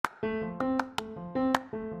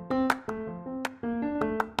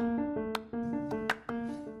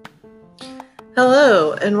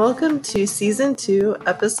Hello, and welcome to Season 2,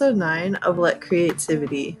 Episode 9 of Let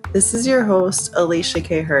Creativity. This is your host, Alicia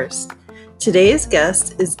K. Hurst. Today's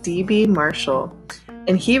guest is D.B. Marshall,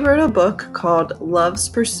 and he wrote a book called Love's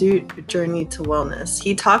Pursuit, Journey to Wellness.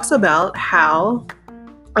 He talks about how,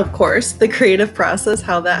 of course, the creative process,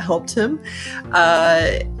 how that helped him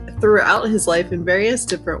throughout his life in various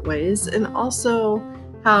different ways, and also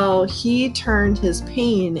how he turned his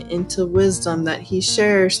pain into wisdom that he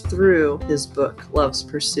shares through his book, Love's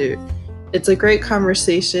Pursuit. It's a great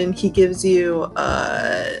conversation. He gives you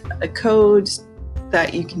a code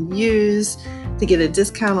that you can use to get a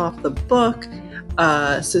discount off the book.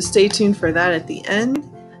 So stay tuned for that at the end.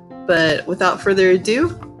 But without further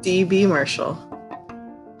ado, D.B. Marshall.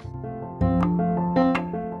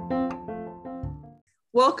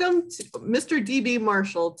 Welcome to Mr. D.B.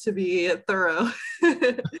 Marshall, to be thorough.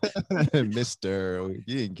 Mr.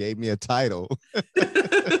 You gave me a title.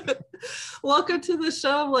 Welcome to the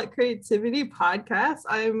show of Let Creativity podcast.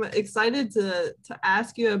 I'm excited to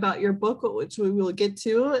ask you about your book, which we will get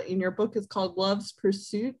to. And your book is called Love's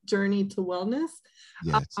Pursuit, Journey to Wellness.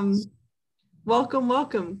 Yes.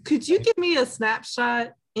 Welcome. Could you give me a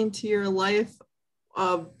snapshot into your life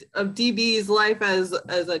of DB's life as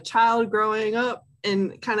a child growing up,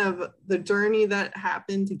 and kind of the journey that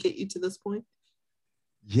happened to get you to this point?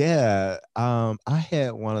 Yeah, I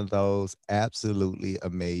had one of those absolutely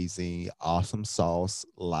amazing, awesome sauce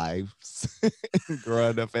lives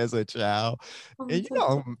growing up as a child. And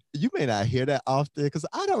you may not hear that often, because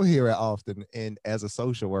I don't hear it often. And as a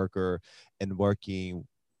social worker and working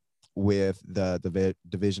with the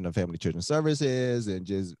Division of Family Children Services and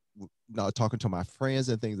just talking to my friends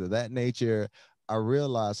and things of that nature, I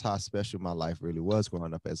realized how special my life really was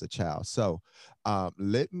growing up as a child. So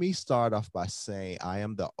let me start off by saying I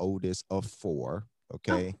am the oldest of four,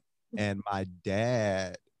 okay? And my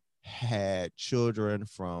dad had children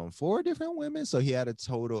from 4 different women. So he had a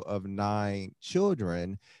total of 9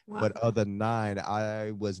 children. Wow. But of the 9,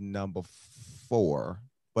 I was number 4.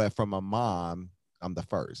 But from my mom, I'm the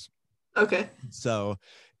first. Okay. So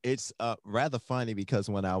it's rather funny, because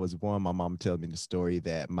when I was born, my mom told me the story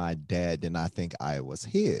that my dad did not think I was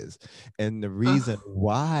his. And the reason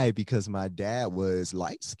why, because my dad was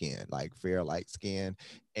light-skinned, like fair light-skinned,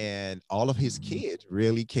 and all of his kids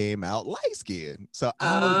really came out light-skinned. So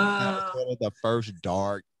I was kind of the first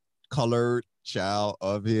dark-colored child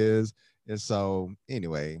of his. And so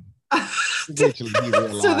anyway, eventually he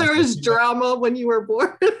realized. So there was drama when you were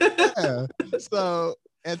born. Yeah. So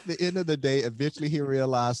at the end of the day, eventually he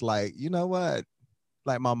realized, like, you know what?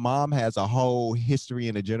 Like, my mom has a whole history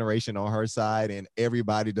and a generation on her side, and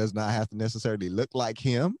everybody does not have to necessarily look like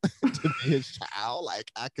him to be his child.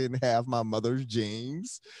 Like, I can have my mother's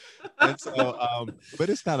genes. And so, but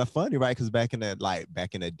it's kind of funny, right? Because back in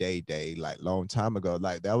the day, like long time ago,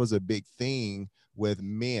 like that was a big thing with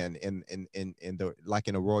men in the, like,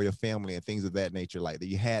 in a royal family and things of that nature, like that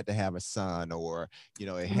you had to have a son, or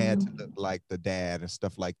it had to look like the dad and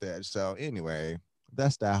stuff like that. So anyway,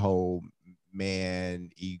 that's that whole man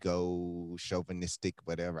ego, chauvinistic,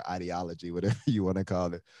 whatever ideology, whatever you want to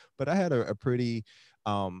call it. But I had a pretty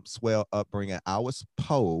swell upbringing. I was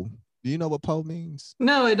Poe. Do you know what Poe means?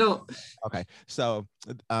 No, I don't. Okay, so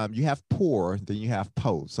you have poor, then you have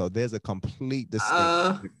Poe. So there's a complete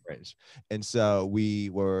distinct difference. And so we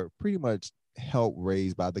were pretty much helped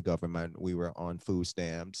raised by the government. We were on food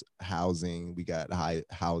stamps, housing. We got high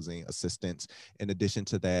housing assistance. In addition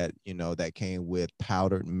to that, that came with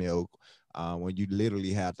powdered milk. When you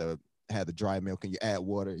literally had the dry milk and you add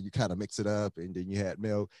water, you kind of mix it up, and then you had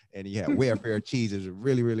milk, and you had welfare cheeses,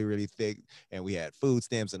 really, really, really thick, and we had food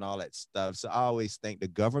stamps and all that stuff. So I always thank the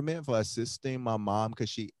government for assisting my mom, because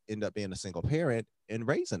she ended up being a single parent and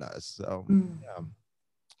raising us. So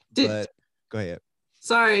yeah. But go ahead.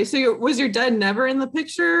 Sorry. So was your dad never in the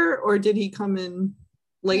picture, or did he come in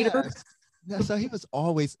later? Yeah, so he was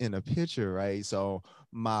always in a picture, right? So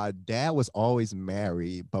my dad was always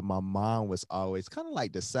married, but my mom was always kind of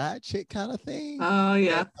like the side chick kind of thing. Oh,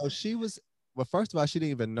 yeah. And so she was, well, first of all, she didn't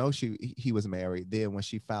even know he was married. Then when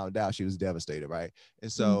she found out, she was devastated, right?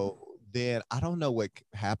 And so then I don't know what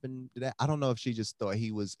happened to that. I don't know if she just thought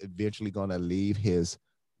he was eventually going to leave his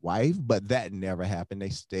wife, but that never happened. They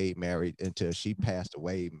stayed married until she passed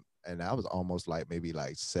away. And that was almost maybe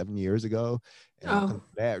 7 years ago. And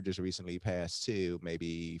that just recently passed too,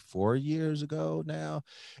 maybe 4 years ago now.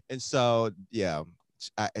 And so, yeah,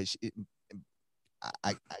 I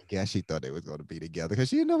guess she thought they was going to be together, because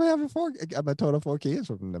she ended up having 4. I told her 4 kids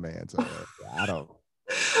from the man. So I don't.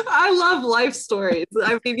 I love life stories.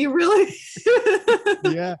 I mean, you really.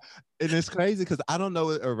 Yeah. And it's crazy because I don't know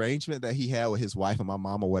what arrangement that he had with his wife and my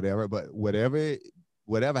mom or whatever, but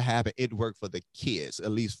whatever happened, it worked for the kids,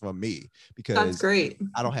 at least for me, That's because great.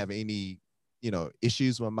 I don't have any,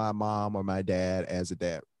 issues with my mom or my dad as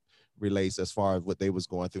that relates as far as what they was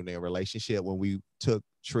going through in their relationship when we took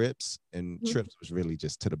trips. And trips was really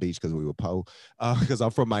just to the beach because we were poor, because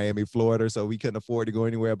I'm from Miami, Florida, so we couldn't afford to go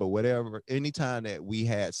anywhere. But whatever, anytime that we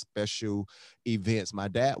had special events, my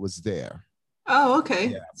dad was there. Oh, okay.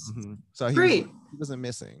 Yeah. Mm-hmm. So Great. he wasn't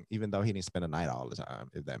missing, even though he didn't spend a night all the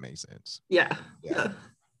time, if that makes sense. Yeah. Yeah. Yeah.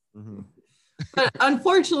 Mm-hmm. But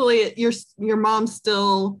unfortunately, your mom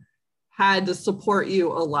still had to support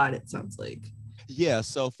you a lot, it sounds like. Yeah.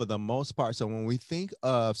 So for the most part, so when we think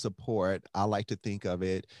of support, I like to think of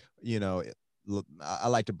it, I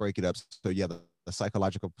like to break it up. So you have the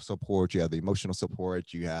psychological support, you have the emotional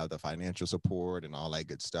support, you have the financial support and all that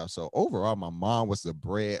good stuff. So overall, my mom was the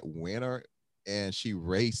breadwinner and she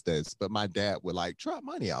raised us, but my dad would like drop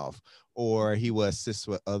money off, or he would assist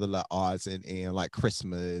with other like odds and like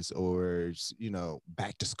Christmas or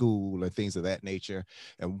back to school and things of that nature.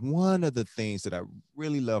 And one of the things that I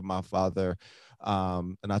really love my father,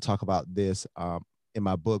 and I talk about this in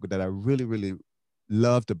my book, that I really, really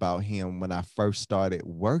loved about him when I first started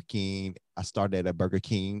working. I started at Burger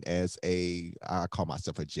King as I call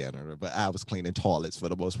myself a janitor, but I was cleaning toilets for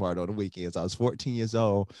the most part on the weekends. I was 14 years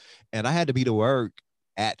old and I had to be to work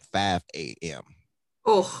at 5 a.m.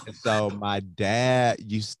 Oh, And so my dad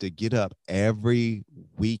used to get up every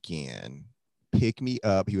weekend, pick me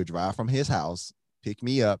up. He would drive from his house, pick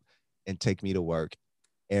me up, and take me to work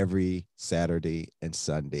every Saturday and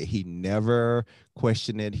Sunday. He never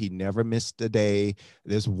questioned it. He never missed a day.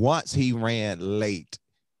 There's once he ran late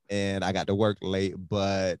and I got to work late,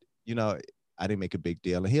 but I didn't make a big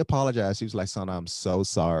deal. And he apologized. He was like, "Son, I'm so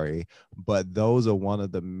sorry." But those are one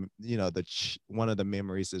of the, one of the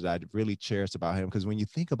memories that I really cherished about him. Because when you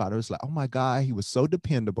think about it, it's like, oh my God, he was so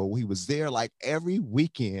dependable. He was there like every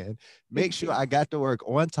weekend, make sure I got to work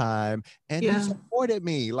on time, and he yeah. supported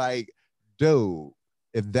me. Like, dude,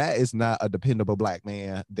 if that is not a dependable Black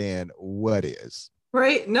man, then what is?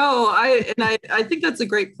 Right. No, I think that's a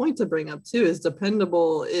great point to bring up too, is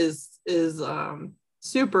dependable is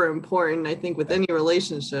super important, I think, with any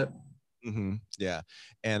relationship. Mm-hmm. Yeah.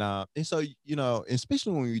 And so,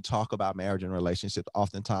 especially when we talk about marriage and relationships,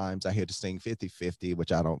 oftentimes I hear this thing 50-50,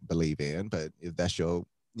 which I don't believe in, but if that's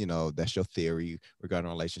that's your theory regarding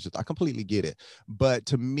relationships, I completely get it. But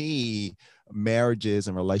to me, marriages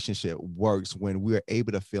and relationship works when we're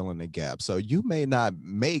able to fill in the gap. So you may not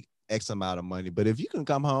make X amount of money, but if you can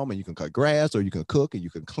come home and you can cut grass or you can cook and you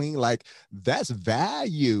can clean, like that's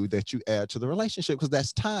value that you add to the relationship, because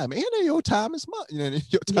that's time, and your time is money,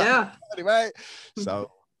 your time Yeah. is money, right? So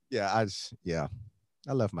yeah,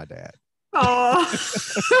 I love my dad. Oh,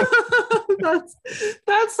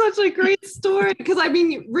 that's such a great story, because I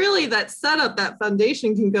mean, really, that setup, that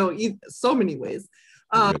foundation can go so many ways.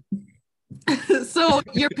 So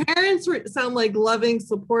your parents sound like loving,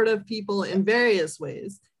 supportive people in various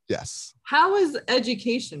ways. Yes. How was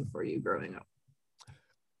education for you growing up?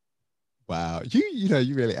 Wow, you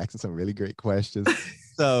really asking some really great questions.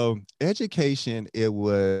 So education, it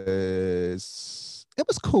was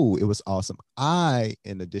cool. It was awesome.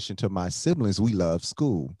 In addition to my siblings, we love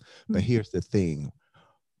school. But here's the thing.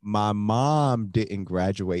 My mom didn't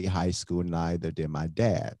graduate high school, neither did my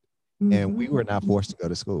dad. And we were not forced to go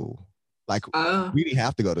to school. Like, we didn't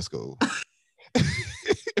have to go to school.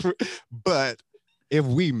 But if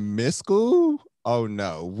we missed school, oh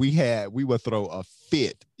no, we would throw a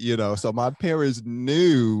fit, So my parents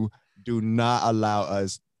knew, do not allow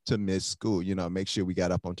us to miss school, make sure we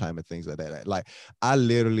got up on time and things like that. Like, I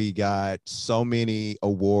literally got so many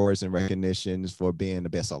awards and recognitions for being the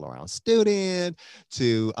best all around student,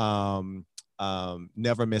 to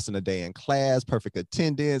never missing a day in class, perfect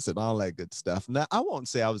attendance, and all that good stuff. Now, I won't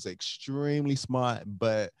say I was extremely smart,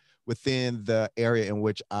 but within the area in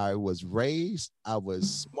which I was raised, I was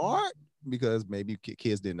smart, because maybe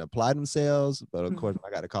kids didn't apply themselves. But of course,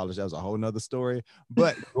 when I got to college, that was a whole nother story.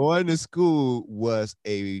 But going to school was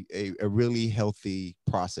a really healthy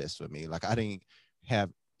process for me. Like, I didn't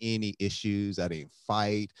have any issues. I didn't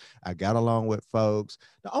fight. I got along with folks.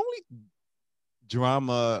 The only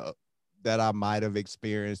drama that I might have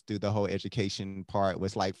experienced through the whole education part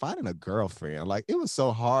was like finding a girlfriend. Like, it was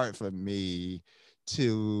so hard for me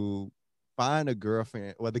to find a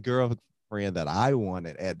girlfriend, the girlfriend that I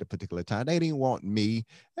wanted at the particular time. They didn't want me.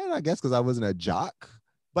 And I guess because I wasn't a jock,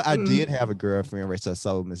 But I did have a girlfriend, right?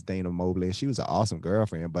 So Miss Dana Mobley. She was an awesome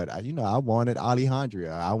girlfriend, but I wanted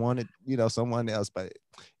Alejandria. I wanted, someone else, but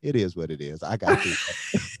it is what it is. I got through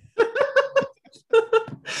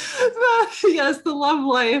Yes, the love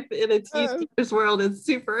life in a that. teenager's world is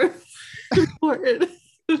super important.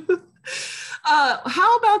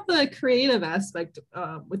 How about the creative aspect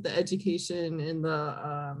with the education and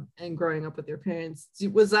the and growing up with your parents?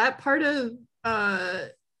 Was that part of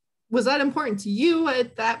was that important to you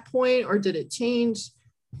at that point, or did it change?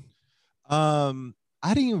 I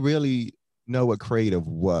didn't really know what creative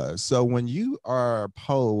was. So when you are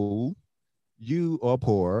poor,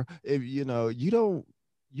 if you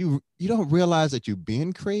don't realize that you're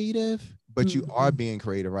being creative, but you are being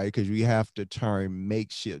creative, right? Because you have to turn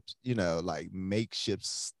makeshift, like makeshift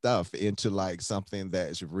stuff into like something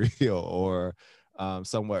that's real or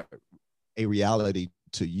somewhat a reality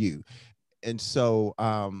to you. And so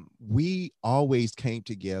we always came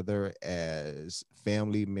together as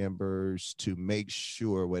family members to make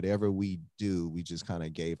sure whatever we do, we just kind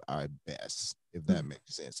of gave our best, if that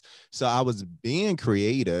makes sense. So I was being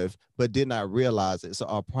creative, but did not realize it. So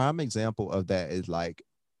a prime example of that is like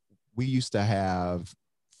we used to have,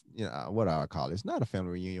 what do I call it? It's not a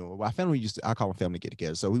family reunion. My family I call them family get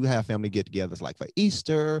together. So we would have family get togethers like for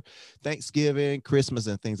Easter, Thanksgiving, Christmas,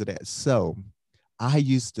 and things of that. So I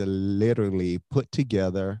used to literally put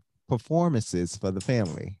together performances for the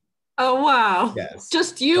family. Oh wow. Yes.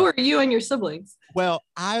 Just you or you and your siblings? Well,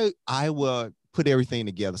 I would put everything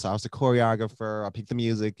together. So I was the choreographer. I picked the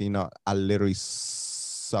music. I literally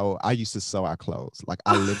I used to sew our clothes. Like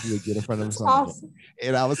I literally get in front of someone awesome.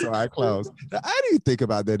 and I would sew our clothes. Now, I didn't think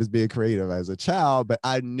about that as being creative as a child, but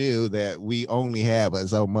I knew that we only had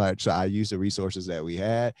so much. So I used the resources that we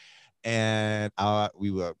had, and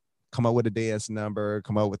we would come up with a dance number,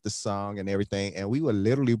 come up with the song and everything, and we would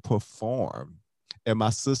literally perform. And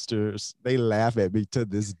my sisters, they laugh at me to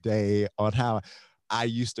this day on how I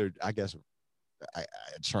used to, I guess, I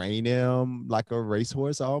train him like a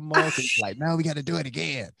racehorse almost. It's like, no, we got to do it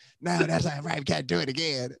again. No, that's not right. We got to do it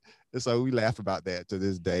again. And so we laugh about that to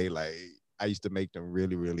this day. Like I used to make them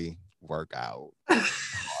really, really work out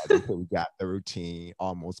until we got the routine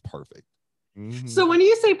almost perfect. Mm-hmm. So when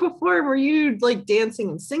you say perform, were you like dancing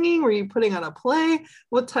and singing? Were you putting on a play?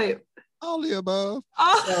 What type? All the above.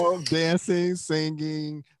 So dancing,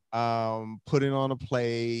 singing, putting on a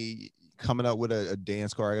play, coming up with a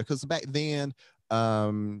dance choreography. Because back then,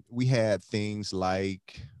 we had things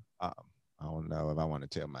like I don't know if I want to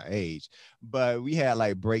tell my age, but we had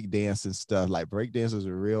like break dance and stuff. Like break dance was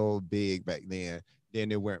real big back then.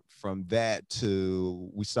 Then it went from that to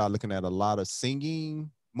we started looking at a lot of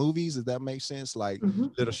singing movies, if that makes sense. Like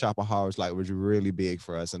Little Shop of Horrors, like was really big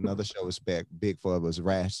for us. Another show was big for us was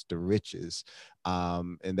Rash to Riches,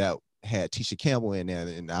 and that had Tisha Campbell in there,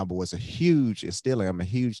 and I was and still am a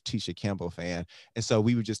huge Tisha Campbell fan. And so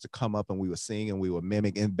we would just to come up and we would sing and we would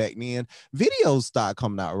mimic. And back then, videos started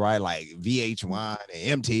coming out, right? Like VH1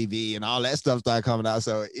 and MTV and all that stuff started coming out.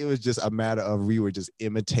 So it was just a matter of we were just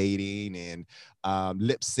imitating and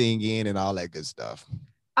lip singing and all that good stuff.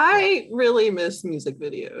 I really miss music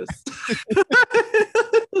videos.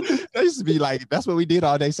 That used to be like, that's what we did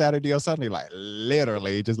all day Saturday or Sunday, like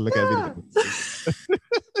literally just look at videos.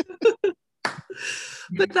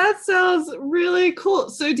 But that sounds really cool.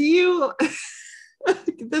 So do you,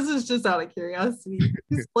 this is just out of curiosity,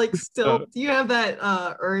 like still, do you have that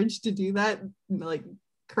urge to do that like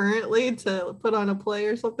currently, to put on a play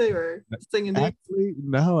or something or sing and dance? Actually,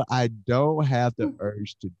 no, I don't have the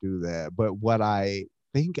urge to do that. But what I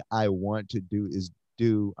think I want to do is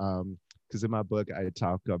because in my book I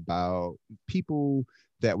talk about people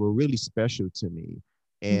that were really special to me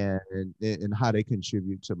and how they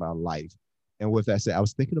contribute to my life. And with that said, I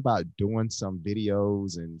was thinking about doing some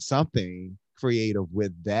videos and something creative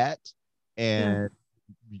with that. And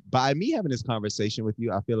by me having this conversation with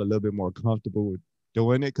you, I feel a little bit more comfortable with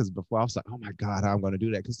doing it, because before I was like, oh my God, how I'm going to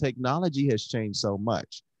do that? Because technology has changed so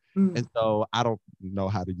much. And so I don't know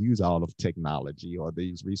how to use all of technology or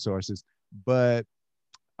these resources. But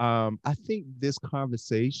I think this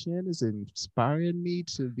conversation is inspiring me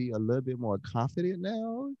to be a little bit more confident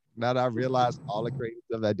now. Now that I realize all the crazy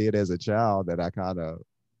stuff I did as a child that I kind of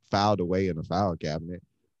filed away in the file cabinet.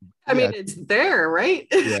 I mean, it's there, right?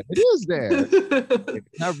 Yeah, it is there.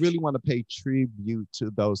 I really want to pay tribute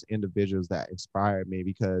to those individuals that inspired me,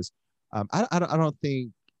 because I don't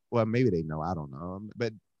think, well, maybe they know, I don't know,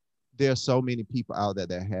 but there are so many people out there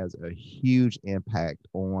that has a huge impact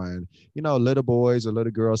on, little boys or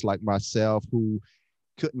little girls like myself who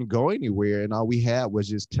couldn't go anywhere, and all we had was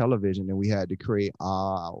just television, and we had to create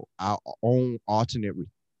our own alternate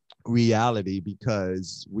reality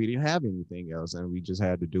because we didn't have anything else and we just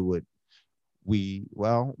had to do what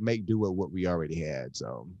make do with what we already had.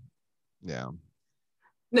 So yeah.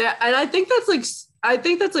 Yeah, and I think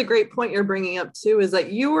that's a great point you're bringing up too, is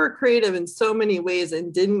that you were creative in so many ways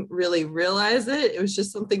and didn't really realize it. It was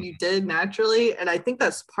just something you did naturally, and I think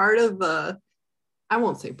that's part of the, I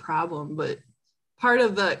won't say problem, but part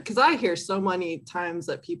of the, because I hear so many times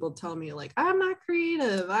that people tell me like, I'm not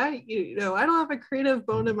creative, I don't have a creative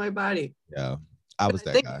bone in my body. Yeah, I was I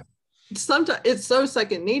that think guy. sometimes it's so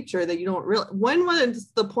second nature that you don't realize. When was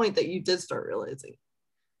the point that you did start realizing?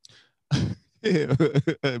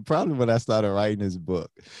 Probably when I started writing this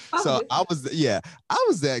book. So Oh, I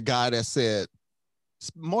was that guy that said,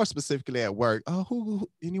 more specifically at work, oh, who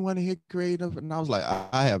anyone here creative? And I was like,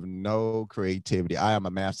 I have no creativity. I am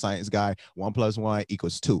a math science guy. 1 + 1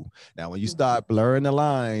 = 2. Now, when you start blurring the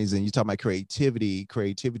lines and you talk about creativity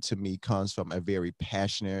to me comes from a very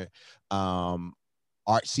passionate,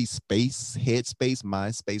 artsy space, head space,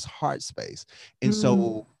 mind space, heart space. And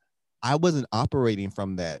so I wasn't operating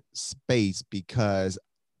from that space because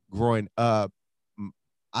growing up,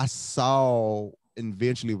 I saw and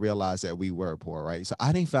eventually realized that we were poor, right? So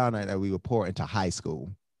I didn't find out that we were poor into high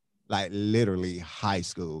school, like literally high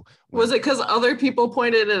school. Was it because other people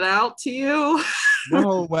pointed it out to you?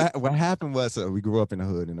 No, what happened was we grew up in the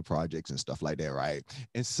hood in the projects and stuff like that, right?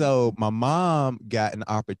 And so my mom got an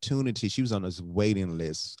opportunity. She was on this waiting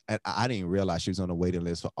list. And I didn't realize she was on a waiting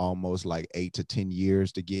list for almost like 8 to 10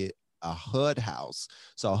 years to get a HUD house.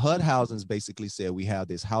 So HUD housing basically said we have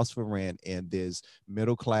this house for rent in this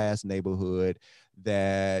middle class neighborhood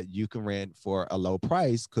that you can rent for a low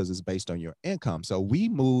price because it's based on your income. So we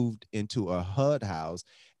moved into a HUD house,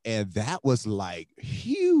 and that was like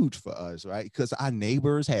huge for us, right? Because our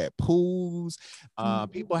neighbors had pools,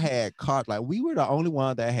 people had cars. Like we were the only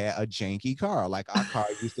one that had a janky car. Like our car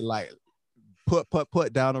used to like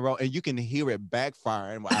put down the road, and you can hear it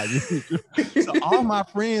backfiring. So all my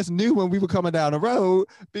friends knew when we were coming down the road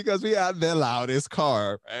because we had the loudest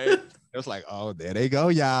car, right? It was like, oh, there they go,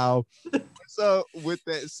 y'all. So with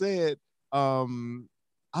that said,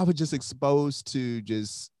 I was just exposed to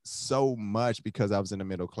just so much because I was in a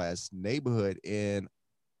middle class neighborhood, and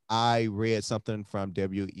I read something from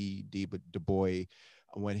W.E.B. Du Bois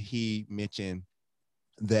when he mentioned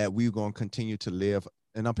that we were going to continue to live,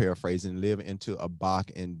 and I'm paraphrasing, live into a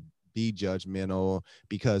box and be judgmental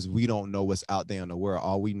because we don't know what's out there in the world.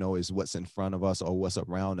 All we know is what's in front of us or what's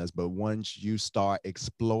around us. But once you start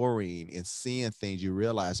exploring and seeing things, you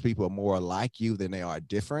realize people are more like you than they are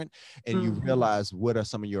different. And you realize what are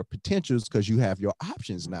some of your potentials because you have your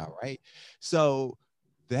options now, right? So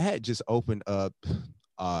that just opened up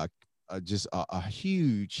just a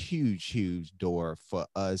huge door for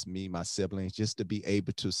us, me, my siblings, just to be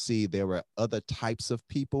able to see there were other types of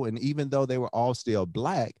people. And even though they were all still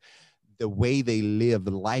Black, the way they lived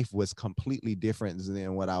life was completely different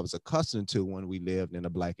than what I was accustomed to when we lived in a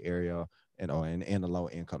Black area and or in a low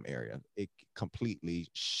income area. It completely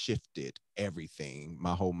shifted everything,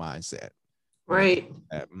 my whole mindset. Right.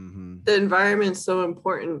 The environment's so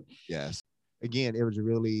important. Yes. Again, it was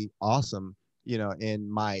really awesome,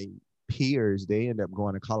 and my peers, they end up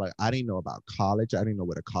going to college. I didn't know about college. I didn't know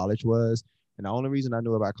what a college was. And the only reason I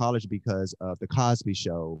knew about college because of the Cosby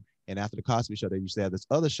Show. And after the Cosby Show, they used to have this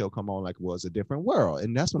other show come on, like it was a different world.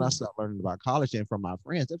 And that's when I started learning about college. And from my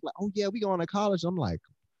friends, they're like, oh yeah, we going to college. I'm like,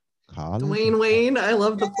 college? Dwayne Wayne, I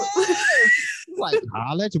love the like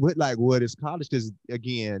college? What is college? Because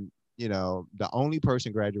again, the only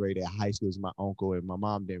person graduated at high school is my uncle, and my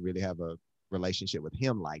mom didn't really have a relationship with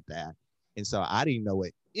him like that. And so I didn't know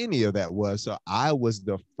what any of that was. So I was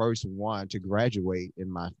the first one to graduate in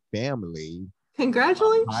my family.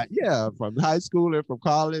 Congratulations. Yeah, from high school and from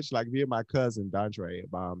college. Like me and my cousin, Dontre,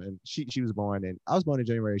 and she was born I was born in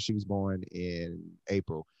January. She was born in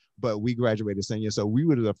April. But we graduated same year. So we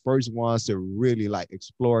were the first ones to really like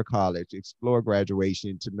explore college, explore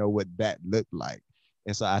graduation, to know what that looked like.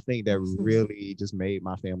 And so I think that really just made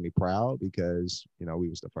my family proud because, we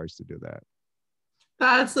was the first to do that.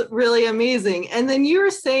 That's really amazing. And then you were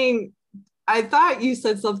saying, I thought you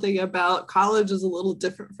said something about college is a little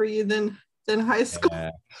different for you than high school. Yeah.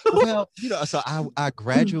 Well, so I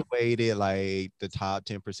graduated like the top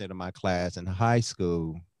 10% of my class in high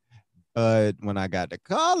school. But when I got to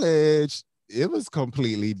college, it was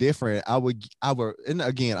completely different. And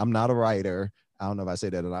again, I'm not a writer. I don't know if I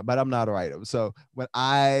said that or not, but I'm not a writer. So when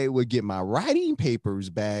I would get my writing papers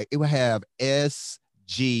back, it would have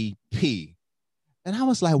SGP. And I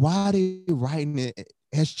was like, why are they writing it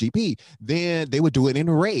SGP? Then they would do it in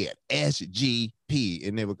red, SGP.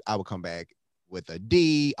 And I would come back with a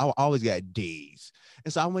D. I always got D's.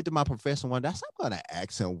 And so I went to my professor one day. I said, I'm going to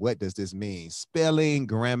ask him, what does this mean? Spelling,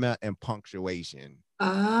 grammar, and punctuation.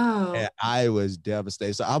 Oh. And I was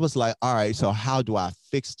devastated. So I was like, all right, so how do I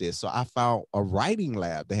fix this? So I found a writing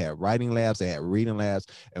lab. They had writing labs, they had reading labs.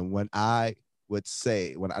 And when I would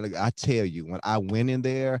say, I tell you, when I went in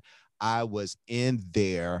there, I was in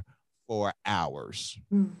there for hours.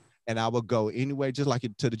 Mm. And I would go anywhere, just like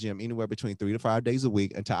to the gym, anywhere between 3 to 5 days a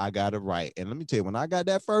week until I got it right. And let me tell you, when I got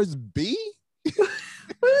that first B,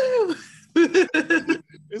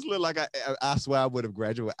 it's looked like I swear I would have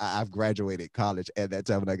graduated. I've graduated college at that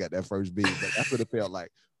time when I got that first B, but that's what it felt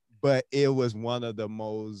like. But it was one of the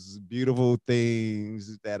most beautiful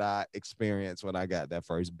things that I experienced when I got that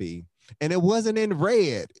first B. And it wasn't in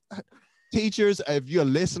red. Teachers, if you're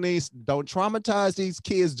listening, don't traumatize these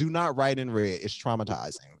kids. Do not write in red. It's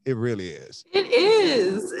traumatizing. It really is. It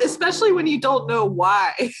is, especially when you don't know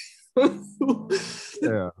why.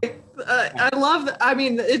 Yeah. I love that. I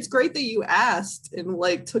mean, it's great that you asked and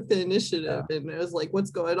like took the initiative, and it was like, what's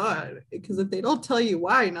going on? Because if they don't tell you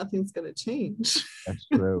why, nothing's going to change. That's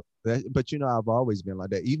true. But I've always been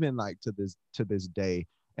like that, even like to this day.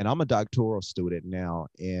 And I'm a doctoral student now,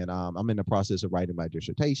 and I'm in the process of writing my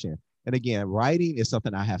dissertation. And again, writing is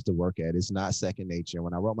something I have to work at. It's not second nature.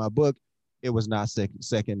 When I wrote my book, it was not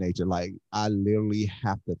second nature. Like I literally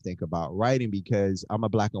have to think about writing because I'm a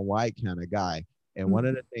black and white kind of guy. And one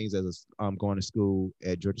of the things as I'm going to school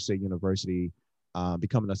at Georgia State University,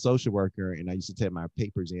 becoming a social worker, and I used to take my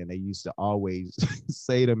papers in, they used to always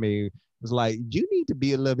say to me, it's like, you need to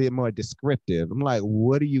be a little bit more descriptive. I'm like,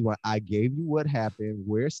 what do you want? I gave you what happened,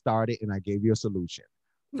 where it started, and I gave you a solution.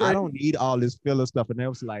 Right. I don't need all this filler stuff. And they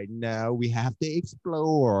was like, no, we have to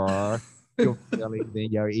explore your feelings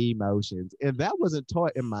and your emotions. And that wasn't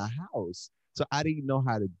taught in my house. So I didn't know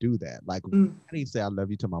how to do that. Like, I didn't say I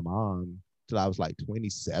love you to my mom till I was like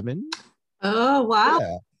 27. Oh,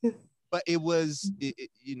 wow. Yeah. But it was,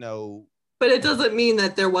 But it doesn't mean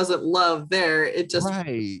that there wasn't love there. It just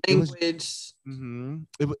right. Language.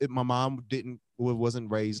 My mom wasn't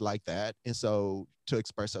raised like that, and so to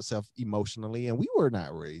express herself emotionally, and we were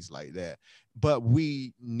not raised like that. But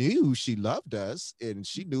we knew she loved us, and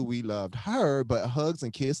she knew we loved her. But hugs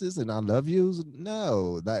and kisses and I love yous,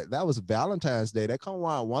 no. That was Valentine's Day. That come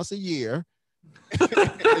around once a year. You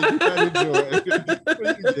gotta enjoy it.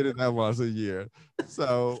 You get it that once a year.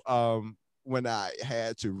 So when I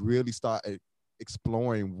had to really start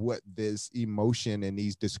exploring what this emotion and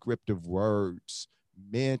these descriptive words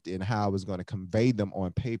meant and how I was going to convey them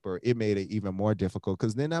on paper, it made it even more difficult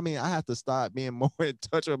because then, I have to start being more in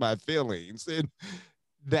touch with my feelings, and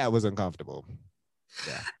that was uncomfortable.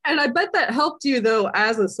 Yeah. And I bet that helped you, though,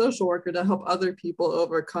 as a social worker, to help other people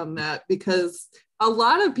overcome that, because a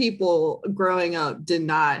lot of people growing up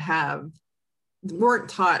weren't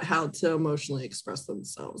taught how to emotionally express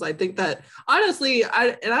themselves. I think that honestly,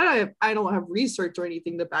 I don't have research or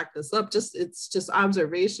anything to back this up. It's just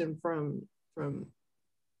observation from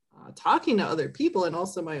talking to other people and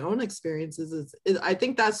also my own experiences. I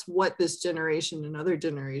think that's what this generation and other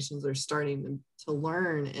generations are starting to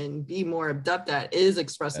learn and be more adept at, is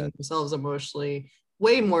expressing themselves emotionally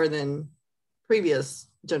way more than previous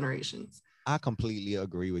generations. I completely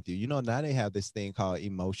agree with you. Now they have this thing called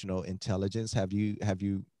emotional intelligence. Have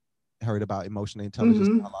you heard about emotional intelligence?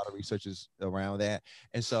 A lot of researchers around that.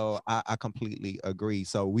 And so I completely agree.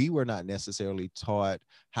 So we were not necessarily taught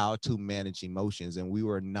how to manage emotions, and we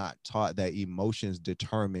were not taught that emotions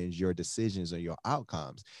determines your decisions or your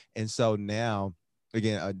outcomes. And so now,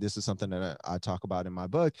 again, this is something that I talk about in my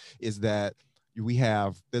book, is that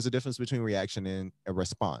there's a difference between reaction and a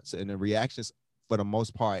response. And the reactions, for the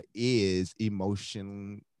most part, is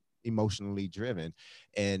emotionally driven.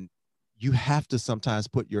 And you have to sometimes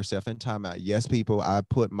put yourself in timeout. Yes, people, I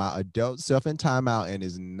put my adult self in timeout, and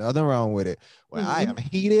there's nothing wrong with it. When I am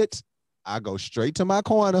heated, I go straight to my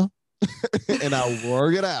corner and I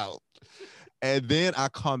work it out. And then I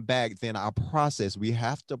come back, then I process. We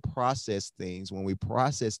have to process things. When we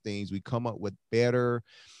process things, we come up with better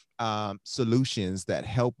solutions that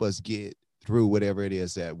help us get through whatever it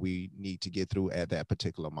is that we need to get through at that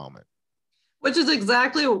particular moment. Which is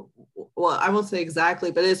exactly, well, I won't say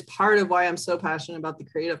exactly, but it's part of why I'm so passionate about the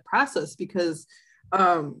creative process, because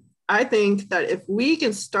I think that if we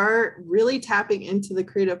can start really tapping into the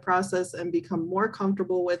creative process and become more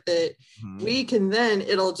comfortable with it, we can then,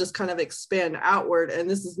 it'll just kind of expand outward. And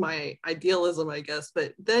this is my idealism, I guess,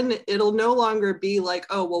 but then it'll no longer be like,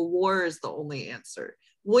 oh, well, war is the only answer.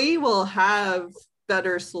 We will have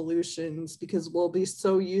better solutions because we'll be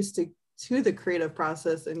so used to the creative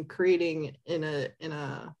process and creating in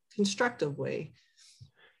a constructive way.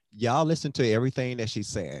 y'all listen to everything that she's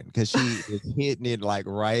saying because she is hitting it like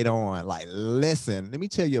right on. Like, listen, let me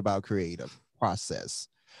tell you about creative process.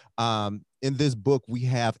 In this book, we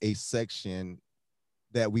have a section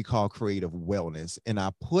that we call creative wellness. And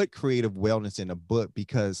I put creative wellness in the book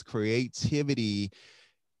because creativity,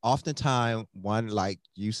 oftentimes, one, like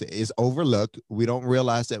you said, is overlooked. We don't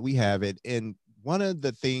realize that we have it. And one of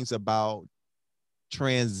the things about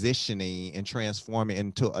transitioning and transforming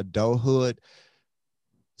into adulthood,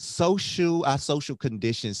 our social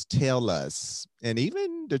conditions tell us, and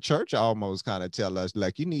even the church almost kind of tell us,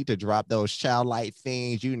 like, you need to drop those childlike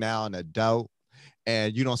things. You now an adult,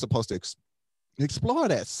 and you're not supposed to explore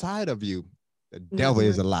that side of you. The devil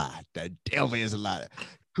is a lie. The devil is a lie.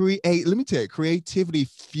 Let me tell you, creativity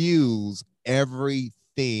fuels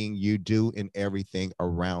everything you do and everything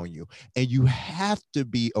around you. And you have to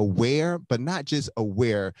be aware, but not just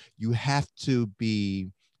aware. You have to be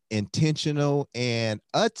intentional and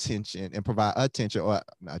attention and provide attention, or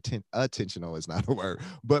attentional is not a word,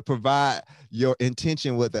 but provide your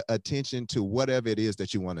intention with the attention to whatever it is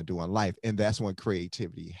that you want to do in life. And that's when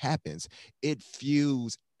creativity happens. It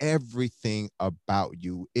fuels everything about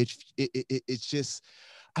you. It's just,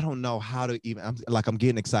 I don't know how to even, I'm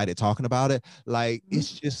getting excited talking about it. Like,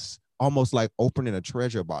 it's just almost like opening a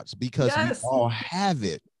treasure box because we all have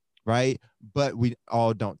it, right? But we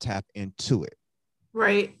all don't tap into it.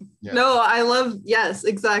 Right. Yeah. No, I love, yes,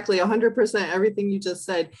 exactly. 100% everything you just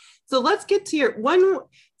said. So let's get to your one,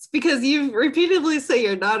 because you repeatedly say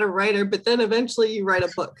you're not a writer, but then eventually you write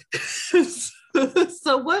a book.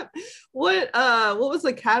 So what was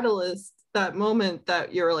the catalyst, that moment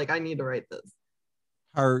that you were like, I need to write this?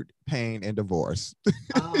 Hurt, pain, and divorce.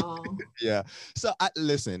 Oh. Yeah. So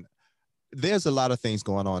listen, there's a lot of things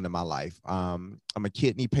going on in my life. I'm a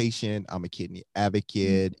kidney patient. I'm a kidney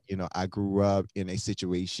advocate. You know, I grew up in a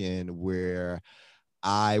situation where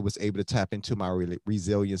I was able to tap into my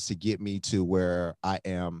resilience to get me to where I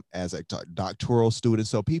am as a doctoral student.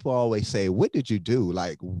 So people always say, what did you do?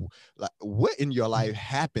 Like what in your life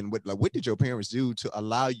happened? What did your parents do to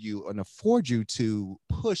allow you and afford you to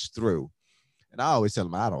push through? And I always tell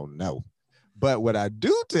them, I don't know. But what I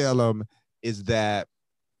do tell them is that,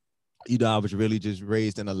 you know, I was really just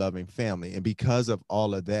raised in a loving family. And because of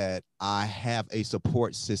all of that, I have a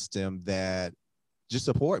support system that just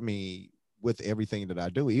support me with everything that I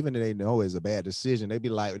do. Even if they know it's a bad decision, they'd be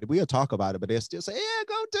like, we'll talk about it, but they'll still say, yeah,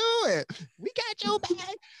 go do it. We got your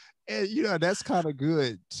back. And, you know, that's kind of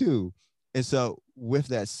good too. And so with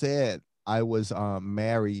that said, I was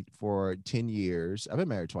married for 10 years. I've been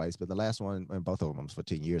married twice, but the last one, and both of them was for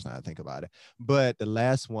 10 years now I think about it. But the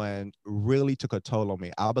last one really took a toll on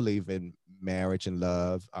me. I believe in marriage and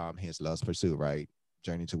love, hence Love's Pursuit, right?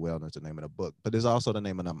 Journey to Wellness, the name of the book. But it's also the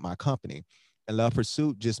name of my company. And Love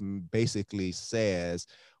Pursuit just basically says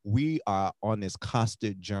we are on this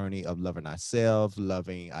constant journey of loving ourselves,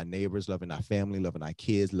 loving our neighbors, loving our family, loving our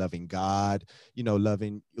kids, loving God, you know,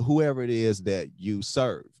 loving whoever it is that you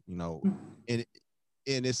serve, you know. And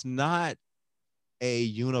it's not a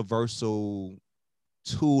universal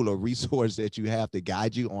tool or resource that you have to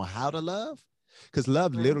guide you on how to love. Because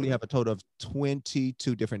love literally have a total of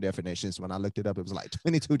 22 different definitions. When I looked it up, it was like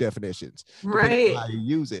 22 definitions. Right. How you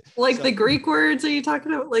use it. Like so, the Greek words, are you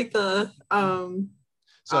talking about? Like the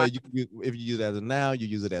so if you use it as a noun, you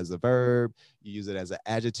use it as a verb, you use it as an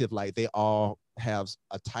adjective, like they all have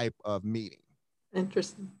a type of meaning.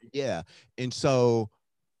 Interesting. Yeah. And so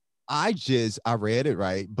I read it,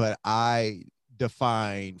 right, but I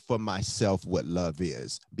define for myself what love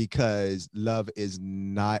is, because love is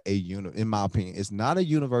not in my opinion, it's not a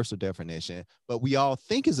universal definition, but we all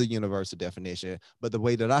think is a universal definition. But the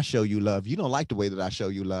way that I show you love, you don't like the way that I show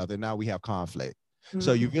you love, and now we have conflict. Mm-hmm.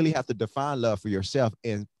 So you really have to define love for yourself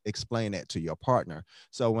and explain that to your partner.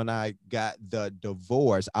 So when I got the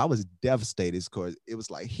divorce, I was devastated because it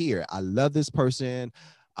was like, here, I love this person.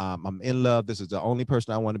 I'm in love. This is the only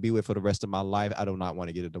person I want to be with for the rest of my life. I do not want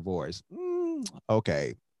to get a divorce.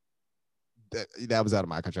 Okay. That was out of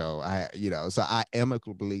my control. So I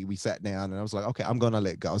amicably, we sat down and I was like, okay, I'm going to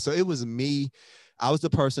let go. So it was me. I was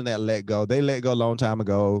the person that let go. They let go a long time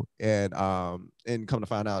ago. And come to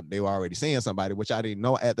find out, they were already seeing somebody, which I didn't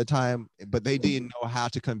know at the time, but they didn't know how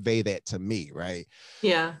to convey that to me. Right.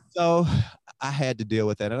 Yeah. So I had to deal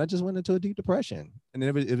with that. And I just went into a deep depression. And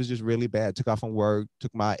it was just really bad. Took off from work,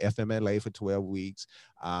 took my FMLA for 12 weeks,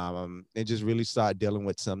 and just really started dealing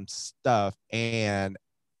with some stuff. And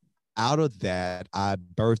out of that, I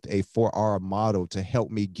birthed a 4R model to help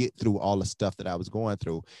me get through all the stuff that I was going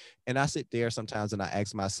through. And I sit there sometimes and I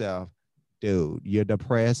ask myself, dude, you're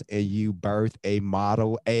depressed and you birth a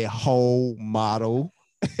model, a whole model,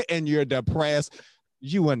 and you're depressed.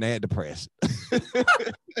 you weren't that depressed.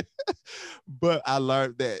 But I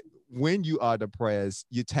learned that when you are depressed,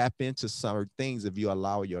 you tap into some things if you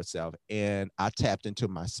allow yourself. And I tapped into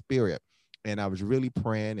my spirit. And I was really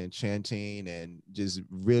praying and chanting and just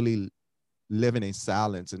really living in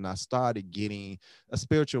silence. And I started getting a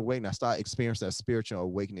spiritual awakening. I started experiencing a spiritual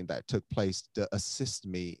awakening that took place to assist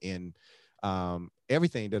me in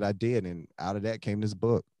everything that I did. And out of that came this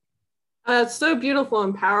book. It's so beautiful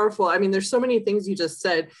and powerful. I mean, there's so many things you just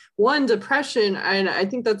said. One, depression, and I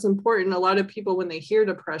think that's important. A lot of people, when they hear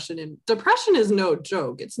depression, and depression is no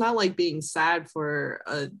joke. It's not like being sad for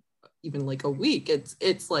even like a week.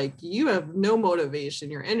 It's like you have no motivation.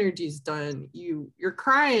 Your energy's done. You're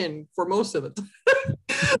crying for most of it.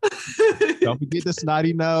 Don't forget the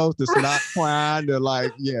snotty nose, the snot crying, the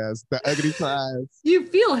the ugly cries. You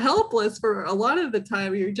feel helpless for a lot of the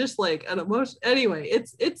time. You're just like an emotion. Anyway,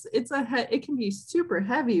 it can be super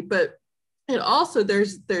heavy, but it also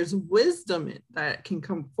there's wisdom that can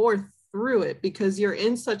come forth through it, because you're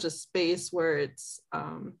in such a space where it's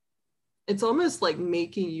almost like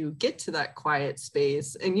making you get to that quiet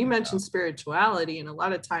space. And you mentioned spirituality, and a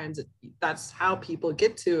lot of times that's how people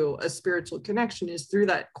get to a spiritual connection, is through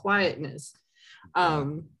that quietness.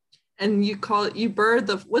 And you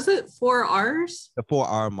birthed was it 4 R's? The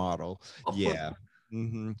 4R model. Yeah.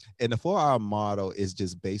 Mm-hmm. And the 4R model is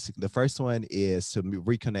just basic. The first one is to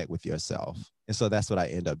reconnect with yourself. And so that's what I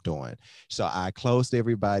end up doing. So I closed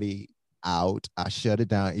everybody out. I shut it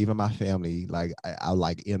down. Even my family, like I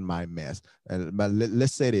like in my mess. And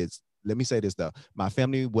let's say this. Let me say this though. My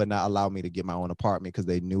family would not allow me to get my own apartment because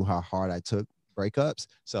they knew how hard I took breakups.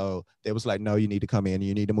 So they was like, no, you need to come in.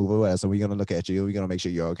 You need to move away. So we're going to look at you. We're going to make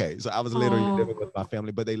sure you're okay. So I was literally living with my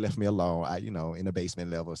family, but they left me alone. In the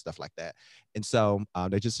basement level, stuff like that. And so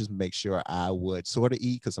they just make sure I would sort of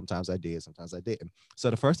eat, because sometimes I did, sometimes I didn't.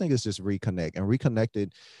 So the first thing is just reconnect. And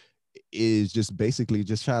reconnected is just basically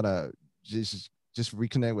just try to just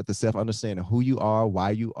reconnect with the self, understanding who you are,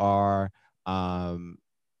 why you are, and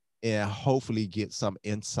hopefully get some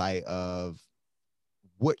insight of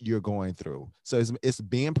what you're going through. So it's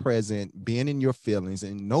being present, being in your feelings,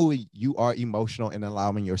 and knowing you are emotional and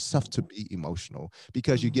allowing yourself to be emotional,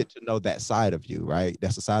 because you get to know that side of you, right?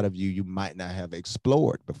 That's a side of you you might not have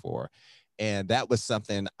explored before. And that was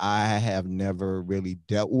something I have never really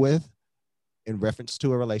dealt with in reference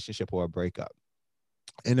to a relationship or a breakup.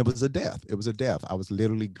 And it was a death. It was a death. I was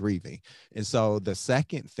literally grieving. And so the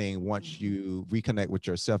second thing, once you reconnect with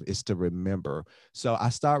yourself, is to remember. So I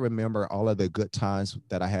start remember all of the good times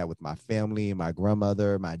that I had with my family, my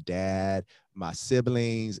grandmother, my dad, my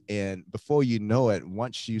siblings. And before you know it,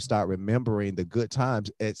 once you start remembering the good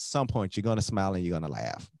times, at some point you're going to smile and you're going to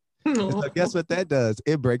laugh. And so guess what that does?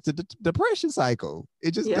 It breaks the depression cycle.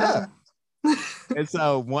 It just does. And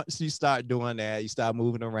so once you start doing that, you start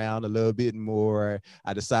moving around a little bit more.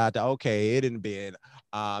 I decided, okay, it had been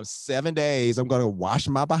 7 days. I'm going to wash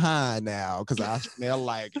my behind now because I smell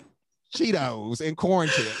like Cheetos in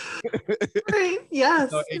quarantine. Right. Yes.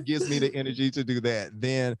 So it gives me the energy to do that.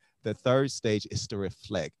 Then the third stage is to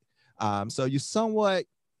reflect. So you're somewhat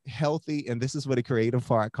healthy, and this is where the creative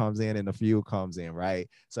part comes in and the fuel comes in, right?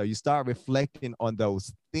 So you start reflecting on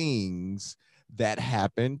those things that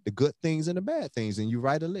happened, the good things and the bad things, and you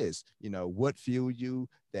write a list. What fueled you,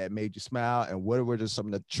 that made you smile, and what were just some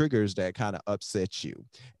of the triggers that kind of upset you.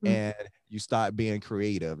 And you start being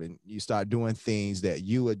creative, and you start doing things that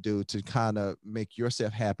you would do to kind of make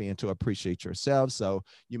yourself happy and to appreciate yourself. So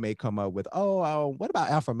you may come up with, what about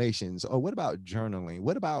affirmations? Or what about journaling?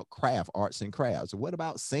 What about arts and crafts? What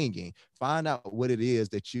about singing? Find out what it is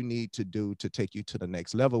that you need to do to take you to the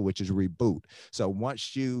next level, which is reboot. So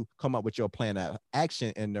once you come up with your plan of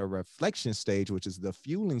action in the reflection stage, which is the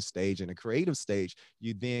fueling stage and the creative stage,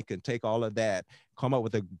 you then can take all of that, come up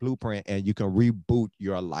with a blueprint, and you can reboot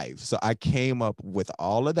your life. So I came up with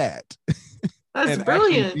all of that. That's and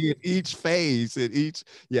brilliant. Did each phase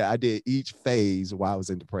I did each phase while I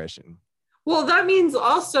was in depression. Well, that means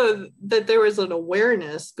also that there was an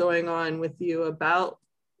awareness going on with you about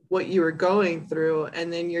what you were going through,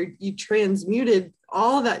 and then you transmuted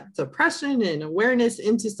all that depression and awareness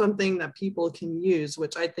into something that people can use,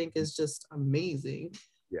 which I think is just amazing.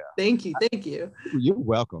 Yeah. Thank you. You're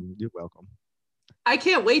welcome. I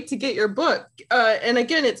can't wait to get your book. And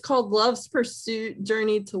again, it's called Love's Pursuit: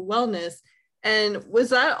 Journey to Wellness. And was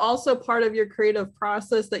that also part of your creative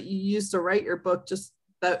process that you used to write your book, just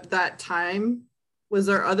that time? Was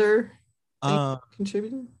there other things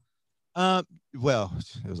contributing? Well,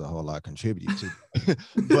 it was a whole lot contributing to,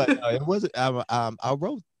 but it wasn't. I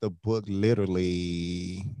wrote the book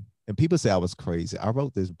literally And people say I was crazy. I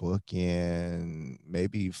wrote this book in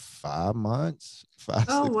maybe 5 months, five,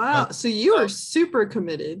 Oh, six wow. months. So you were super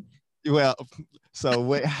committed. Well, so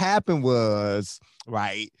what happened was,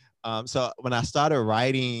 right. So when I started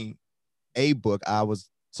writing a book, I was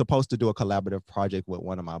supposed to do a collaborative project with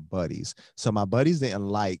one of my buddies. So my buddies didn't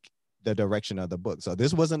like the direction of the book. So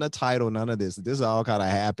this wasn't a title, none of this. This all kind of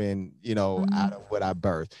happened, out of what I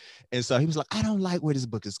birthed. And so he was like, I don't like where this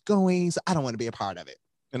book is going. So I don't want to be a part of it.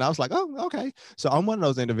 And I was like, oh, okay. So I'm one of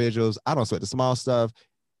those individuals. I don't sweat the small stuff.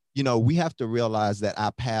 We have to realize that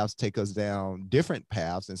our paths take us down different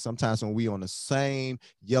paths. And sometimes when we on the same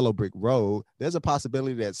yellow brick road, there's a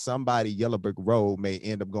possibility that somebody yellow brick road may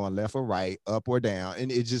end up going left or right, up or down,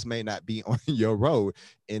 and it just may not be on your road.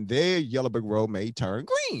 And their yellow brick road may turn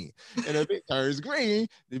green. And if it turns green,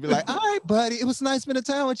 they'd be like, all right, buddy, it was nice spending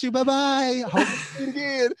time with you. Bye-bye. Hope to see you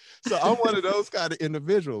again. So I'm one of those kind of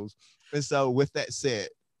individuals. And so with that said,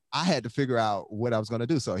 I had to figure out what I was going to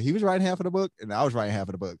do. So he was writing half of the book and I was writing half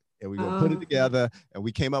of the book. And we gonna put it together and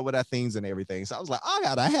we came up with our themes and everything. So I was like, I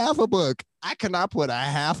got a half a book. I cannot put a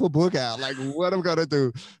half a book out. Like, what I'm gonna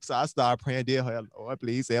do? So I started praying, dear Lord,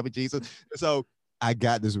 please help me, Jesus. So I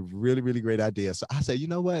got this really, really great idea. So I said, you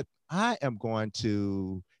know what? I am going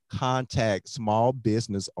to contact small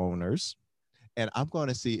business owners and I'm going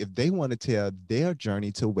to see if they want to tell their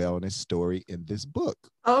journey to wellness story in this book.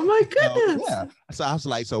 Oh my goodness. Yeah. So I was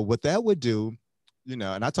like, so what that would do,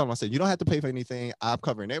 and I told him, I said, you don't have to pay for anything. I'm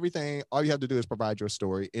covering everything. All you have to do is provide your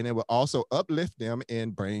story. And it will also uplift them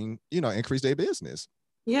and bring, increase their business.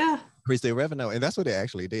 Yeah. Increase their revenue. And that's what they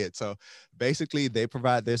actually did. So basically they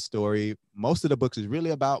provide their story. Most of the books is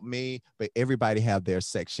really about me, but everybody have their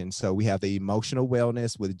section. So we have the emotional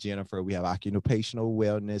wellness with Jennifer. We have occupational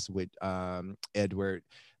wellness with Edward.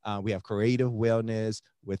 We have creative wellness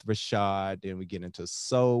with Rashad. Then we get into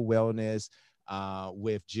soul wellness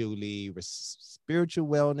with Julie, spiritual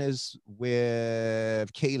wellness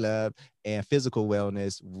with Caleb, and physical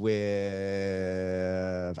wellness with,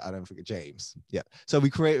 I don't forget, James. Yeah. So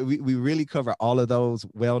we really cover all of those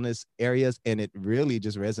wellness areas, and it really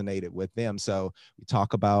just resonated with them. So we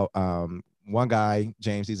talk about one guy,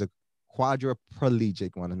 James, he's a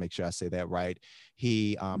quadriplegic. Want to make sure I say that right.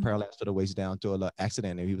 He paralyzed to the waist down through a little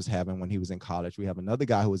accident that he was having when he was in college. We have another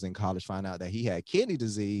guy who was in college, find out that he had kidney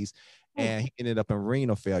disease, and he ended up in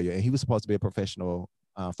renal failure. And he was supposed to be a professional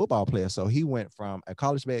football player, so he went from a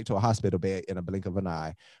college bed to a hospital bed in a blink of an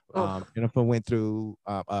eye. Jennifer went through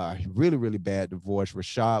a really, really bad divorce.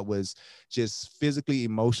 Rashad was just physically,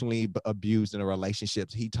 emotionally abused in a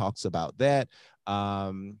relationship. He talks about that.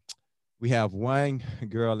 We have one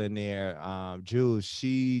girl in there, Jules.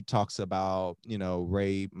 She talks about,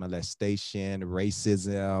 rape, molestation,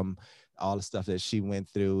 racism, all the stuff that she went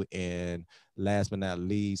through. And last but not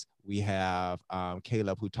least, we have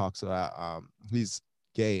Caleb, who talks about, he's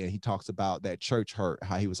gay, and he talks about that church hurt,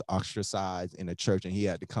 how he was ostracized in the church, and he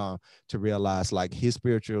had to come to realize like his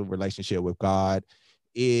spiritual relationship with God,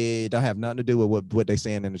 it don't have nothing to do with what they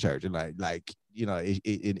saying in the church. And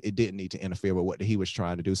it didn't need to interfere with what he was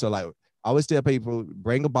trying to do. So like, I always tell people,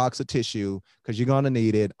 bring a box of tissue because you're gonna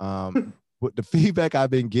need it. What the feedback I've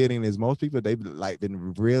been getting is most people, they've like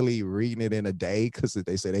been really reading it in a day because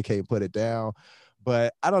they say they can't put it down.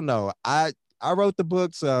 But I don't know. I wrote the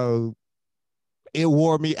book, so it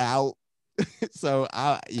wore me out. So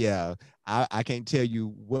I can't tell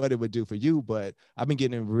you what it would do for you, but I've been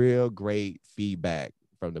getting real great feedback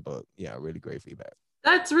from the book. Yeah, really great feedback.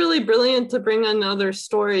 That's really brilliant to bring in other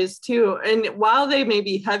stories too. And while they may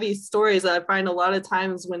be heavy stories, I find a lot of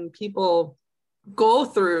times when people go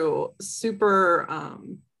through super,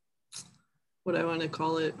 what I want to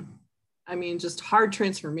call it, I mean, just hard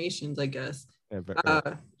transformations, I guess.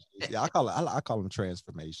 I call them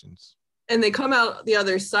transformations. And they come out the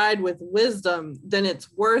other side with wisdom, then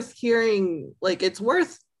it's worth hearing, like it's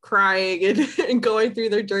worth crying and going through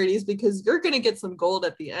their journeys, because you're going to get some gold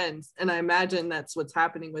at the end. And I imagine that's what's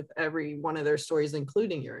happening with every one of their stories,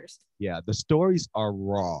 including yours. Yeah, the stories are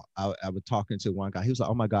raw. I was talking to one guy. He was like,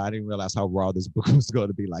 oh my God, I didn't realize how raw this book was going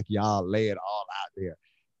to be. Like, y'all lay it all out there.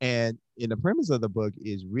 And in the premise of the book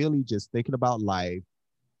is really just thinking about life,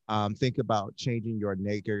 think about changing your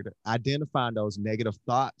negative, identifying those negative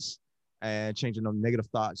thoughts and changing those negative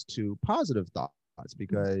thoughts to positive thoughts,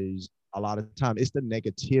 because a lot of time it's the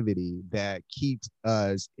negativity that keeps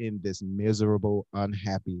us in this miserable,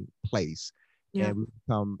 unhappy place. Yeah. And we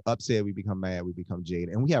become upset, we become mad, we become jaded.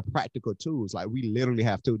 And we have practical tools. Like we literally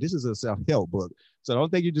have to. This is a self-help book. So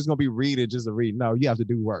don't think you're just going to be reading just to read. No, you have to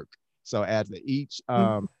do work. So at each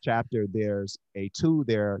chapter, there's a tool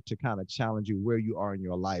there to kind of challenge you where you are in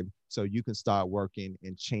your life so you can start working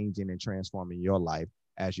and changing and transforming your life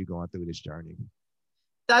as you're going through this journey.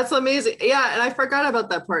 That's amazing. Yeah, and I forgot about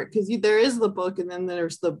that part because there is the book, and then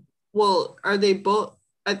there's are they both?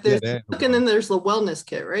 There's the book, and then there's the wellness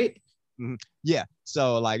kit, right? Mm-hmm. Yeah.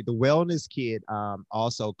 So like the wellness kit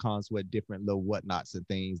also comes with different little whatnots and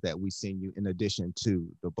things that we send you in addition to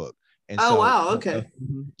the book. And wow. Okay.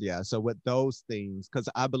 Yeah. So with those things, because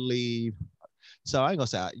I believe, so I ain't gonna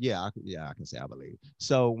say, I can say I believe.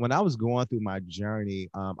 So when I was going through my journey,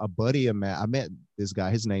 a buddy of mine, I met this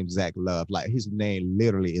guy. His name's Zach Love. Like his name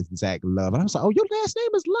literally is Zach Love. And I was like, oh, your last name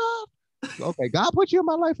is Love? Okay, God put you in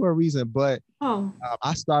my life for a reason. But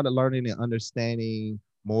I started learning and understanding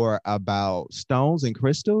more about stones and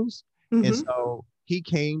crystals. And so he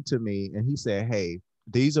came to me and he said, hey,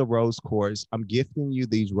 these are rose quartz. I'm gifting you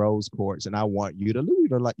these rose quartz and I want you to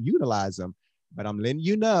utilize them. But I'm letting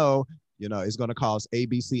you know, it's going to cost A,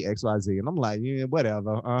 B, C, X, Y, Z. And I'm like, yeah,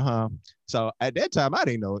 whatever. So at that time, I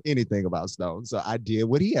didn't know anything about stones. So I did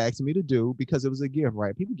what he asked me to do because it was a gift,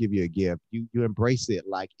 right? People give you a gift. You embrace it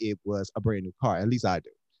like it was a brand new car. At least I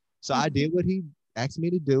do. So I did what he asked me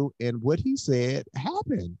to do. And what he said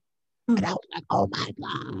happened. And I was like, oh my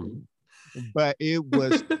God. But it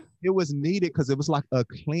was needed because it was like a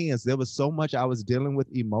cleanse. There was so much I was dealing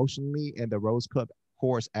with emotionally. And the rose cup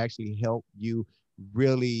course actually helped you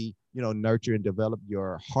really, nurture and develop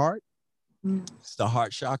your heart. It's the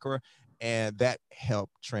heart chakra. And that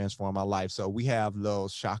helped transform my life. So we have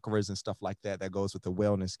those chakras and stuff like that goes with the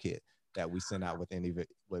wellness kit that we send out with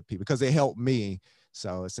with people because they helped me.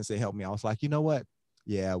 So since they helped me, I was like, you know what?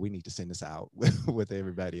 Yeah, we need to send this out with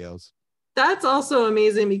everybody else. That's also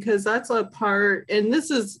amazing because that's a part, and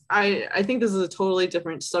this is, I think this is a totally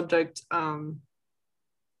different subject.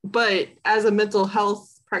 But as a mental health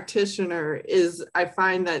practitioner I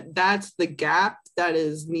find that that's the gap that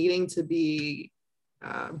is needing to be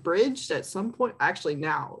bridged at some point. Actually,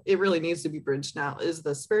 now it really needs to be bridged now is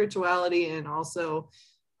the spirituality and also,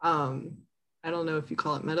 I don't know if you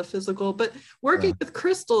call it metaphysical, but working with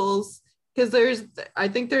crystals, because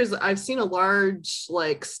I've seen a large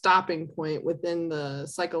stopping point within the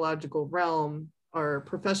psychological realm or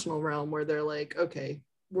professional realm where they're like, okay,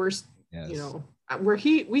 we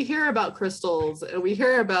hear about crystals and we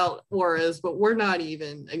hear about auras, but we're not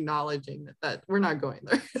even acknowledging that we're not going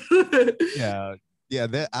there.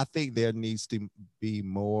 I think there needs to be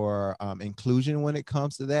more inclusion when it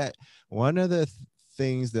comes to that. One of the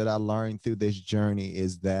things that I learned through this journey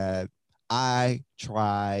is that I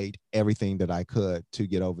tried everything that I could to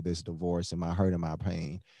get over this divorce and my hurt and my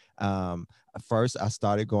pain. First, I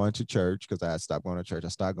started going to church because I had stopped going to church. I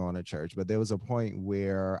started going to church, but there was a point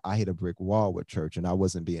where I hit a brick wall with church and I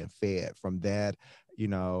wasn't being fed. From that,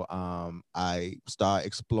 I started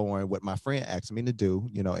exploring what my friend asked me to do,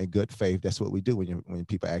 in good faith. That's what we do when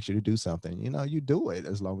people ask you to do something, you do it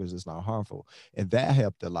as long as it's not harmful. And that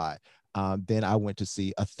helped a lot. Then I went to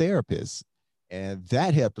see a therapist and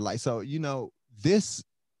that helped a lot. So, this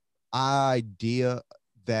idea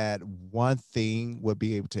that one thing would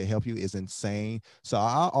be able to help you is insane. So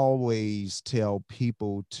I always tell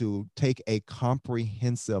people to take a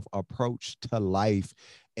comprehensive approach to life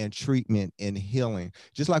and treatment and healing.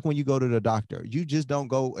 Just like when you go to the doctor, you just don't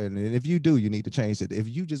go, and if you do, you need to change it. If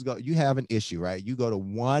you just go, you have an issue, right? You go to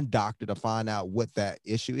one doctor to find out what that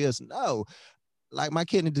issue is. No, like my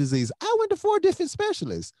kidney disease, I went to 4 different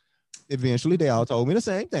specialists. Eventually, they all told me the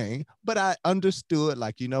same thing, but I understood,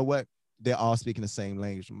 like, you know what? They're all speaking the same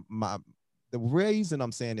language. The reason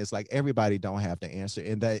I'm saying is everybody don't have the answer,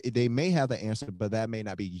 and that they may have the answer, but that may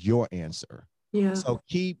not be your answer. Yeah. So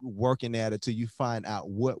keep working at it till you find out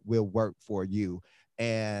what will work for you.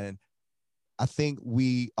 And I think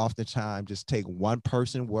we oftentimes just take one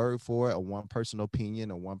person word for it, or one person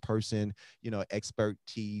opinion, or one person,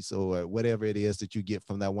 expertise, or whatever it is that you get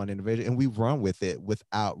from that one individual, and we run with it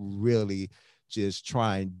without really just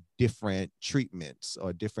trying different treatments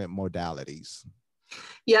or different modalities.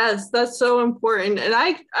 Yes, that's so important. And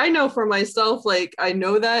I know for myself, I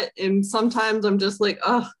know that, and sometimes I'm just like,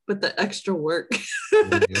 oh, but the extra work.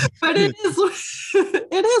 But it is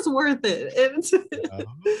worth it.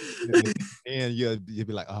 And you'll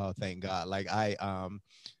be like, oh, thank God.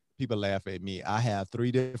 People laugh at me. I have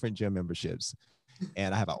 3 different gym memberships.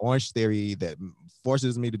 And I have an Orange Theory that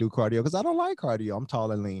forces me to do cardio because I don't like cardio. I'm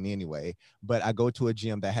tall and lean anyway. But I go to a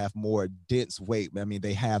gym that have more dense weight. I mean,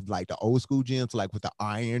 they have the old school gyms, with the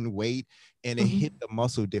iron weight, and it hit the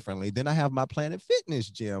muscle differently. Then I have my Planet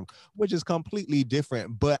Fitness gym, which is completely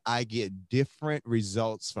different, but I get different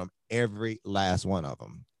results from every last one of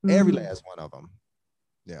them. Every last one of them.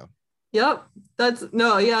 Yeah. Yep.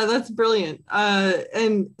 That's brilliant.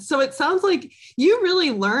 And so it sounds like you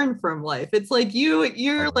really learn from life. It's like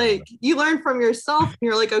you're Oh, like you learn from yourself and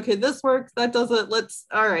you're like, okay, this works, that doesn't, let's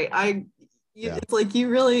all right. yeah. It's like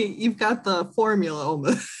you've got the formula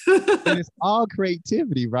almost. And it's all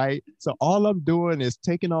creativity, right? So all I'm doing is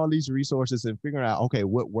taking all these resources and figuring out, okay,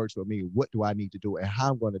 what works for me? What do I need to do? And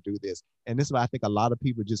how I'm going to do this? And this is why I think a lot of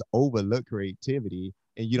people just overlook creativity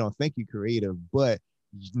and you don't think you're creative, but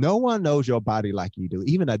no one knows your body like you do.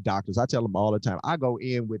 Even the doctors, I tell them all the time, I go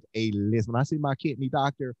in with a list. When I see my kidney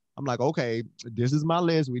doctor, I'm like, okay, this is my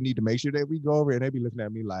list. We need to make sure that we go over it. And they be looking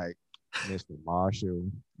at me like, Mr.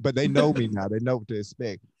 Marshall. But they know me now. They know what to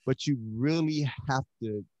expect. But you really have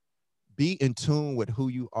to be in tune with who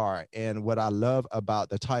you are. And what I love about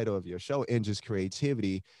the title of your show, and just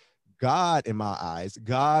creativity, God, in my eyes,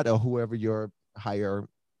 God or whoever your higher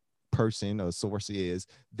person or source is,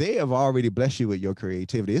 they have already blessed you with your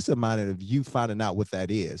creativity. It's a matter of you finding out what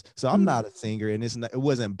that is. So I'm not a singer, and it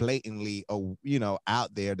wasn't blatantly,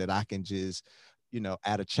 out there that I can just,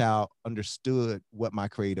 at a child understood what my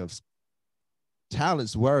creative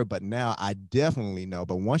talents were, but now I definitely know.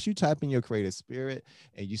 But once you type in your creative spirit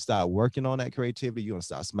and you start working on that creativity, you're gonna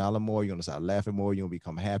start smiling more, you're gonna start laughing more, you're gonna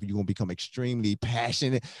become happy, you're gonna become extremely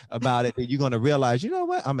passionate about it. And you're gonna realize, you know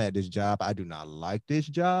what, I'm at this job, I do not like this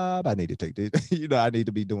job, I need to take this, I need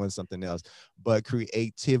to be doing something else. But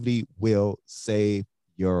creativity will save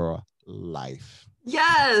your life.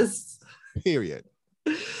 Yes. Period.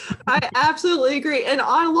 I absolutely agree. And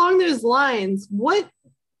along those lines,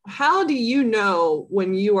 how do you know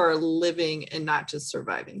when you are living and not just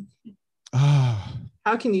surviving?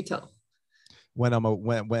 How can you tell? When I'm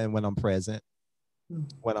present.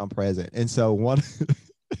 When I'm present. And so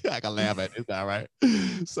I can laugh at it, all right.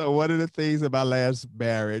 So one of the things in my last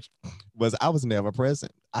marriage was I was never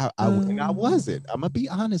present. And I wasn't. I'm gonna be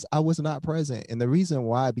honest. I was not present, and the reason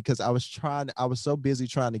why, because I was so busy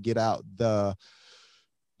trying to get out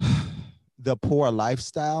the poor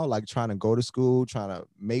lifestyle, like trying to go to school, trying to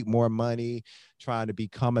make more money, trying to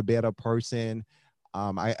become a better person.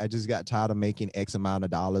 I just got tired of making X amount of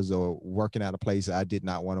dollars or working at a place I did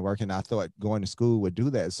not want to work. And I thought going to school would do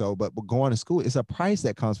that. So, but going to school, it's a price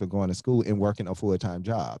that comes for going to school and working a full-time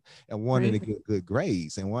job and wanting to get good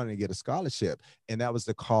grades and wanting to get a scholarship. And that was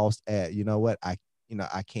the cost at, you know what, I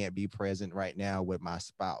can't be present right now with my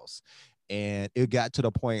spouse. And it got to the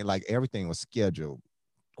point like everything was scheduled,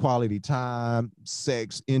 quality time,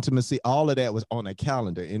 sex, intimacy, all of that was on a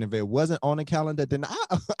calendar. And if it wasn't on a calendar, then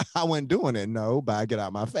I wasn't doing it. No, but I get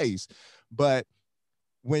out my face. But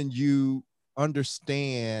when you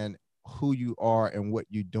understand who you are and what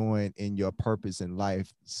you're doing in your purpose in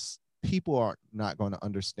life, people are not going to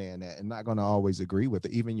understand that and not going to always agree with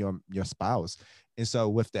it, even your spouse. And so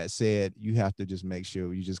with that said, you have to just make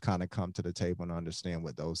sure you just kind of come to the table and understand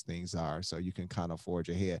what those things are so you can kind of forge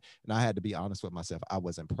ahead. And I had to be honest with myself. I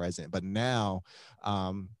wasn't present, but now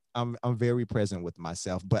I'm very present with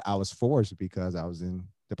myself, but I was forced because I was in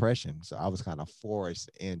depression. So I was kind of forced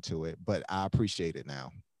into it, but I appreciate it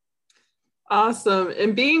now. Awesome.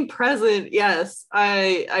 And being present, yes.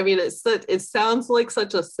 I mean it sounds like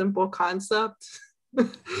such a simple concept.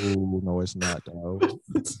 Oh, no, it's not though.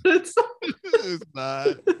 It's not.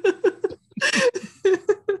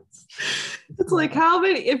 It's like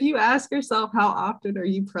if you ask yourself how often are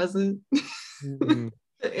you present? The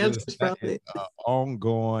answer is probably an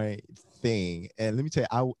ongoing thing. And let me tell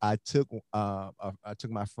you, I took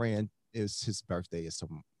my friend, his birthday is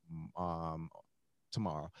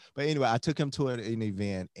tomorrow. But anyway, I took him to an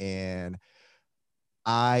event and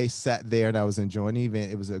I sat there and I was enjoying the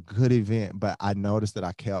event. It was a good event, but I noticed that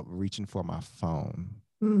I kept reaching for my phone.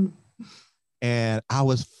 And I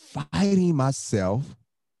was fighting myself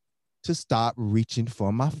to stop reaching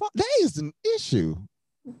for my phone. That is an issue.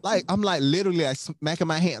 Like, I'm like literally like smacking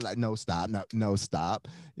my hand, like, no, stop, no, stop.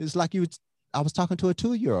 It's like I was talking to a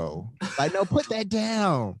 2-year-old. Like, no, put that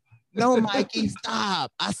down. No, Mikey,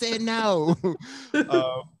 stop. I said no.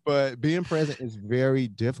 But being present is very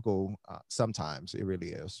difficult sometimes. It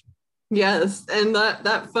really is. Yes, and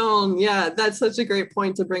that phone, yeah, that's such a great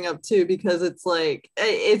point to bring up too, because it's like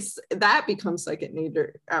that becomes second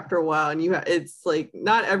nature after a while, and it's like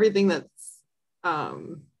not everything that's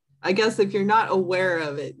I guess if you're not aware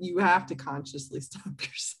of it, you have to consciously stop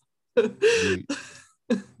yourself.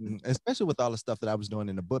 Especially with all the stuff that I was doing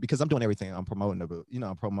in the book, because I'm doing everything. I'm promoting the book,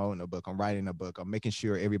 I'm promoting the book, I'm writing a book, I'm making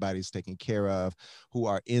sure everybody's taken care of who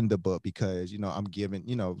are in the book, because, I'm giving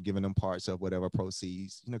them parts of whatever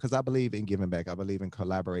proceeds, because I believe in giving back. I believe in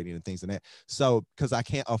collaborating and things like that. So, because I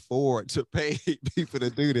can't afford to pay people to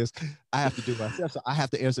do this, I have to do myself. So I have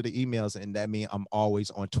to answer the emails, and that means I'm always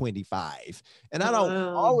on 25. And I don't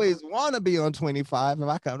Wow. always want to be on 25. If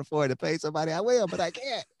I can afford to pay somebody, I will, but I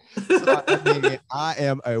can't. So I mean, I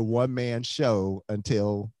am a one-man show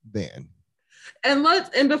until then. And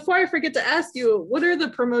before I forget to ask you, what are the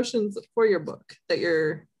promotions for your book that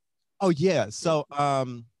you're? Oh yeah. So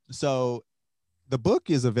the book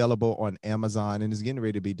is available on Amazon and is getting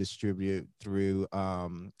ready to be distributed through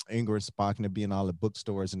Ingram Spark and be in all the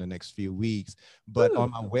bookstores in the next few weeks. But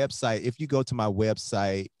on my website, if you go to my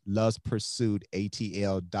website,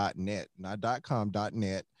 lovespursuitatl.net, not .com,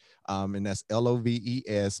 .net, and that's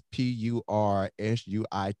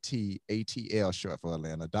LOVESPURSUITATL, short for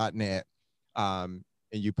Atlanta, .net. And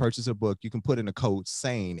you purchase a book, you can put in a code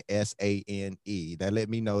SANE, SANE. That let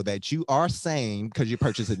me know that you are sane because you're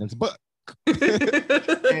purchasing this book.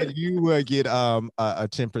 And you will get a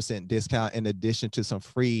 10% discount in addition to some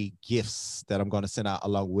free gifts that I'm going to send out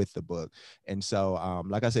along with the book. And so,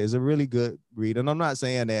 like I said, it's a really good read. And I'm not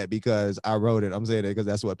saying that because I wrote it. I'm saying it because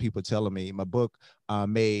that's what people are telling me. My book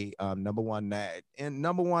made number one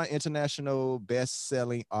international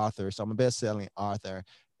best-selling author. So I'm a best-selling author.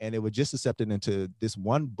 And it was just accepted into this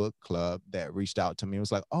one book club that reached out to me. It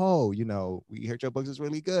was like, oh, we heard your books is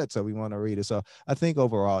really good, so we want to read it. So I think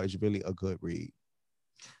overall it's really a good read.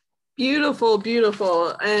 Beautiful,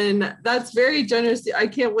 beautiful. And that's very generous. I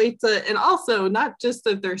can't wait to, and also not just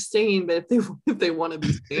that they're sane, but if they want to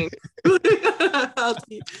be sane.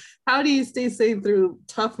 how do you stay sane through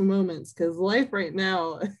tough moments? Because life right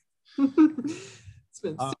now, it's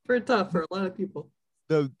been super tough for a lot of people.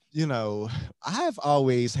 I've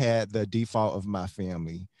always had the default of my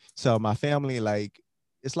family. So my family,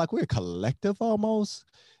 it's like we're a collective almost.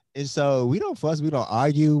 And so we don't fuss, we don't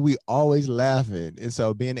argue, we always laughing. And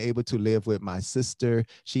so being able to live with my sister,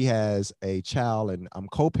 she has a child and I'm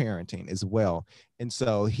co-parenting as well. And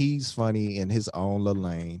so he's funny in his own little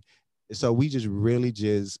lane. So we just really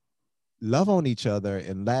just love on each other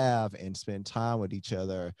and laugh and spend time with each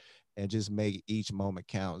other and just make each moment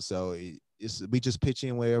count. So we just pitch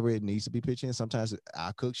in wherever it needs to be pitching. Sometimes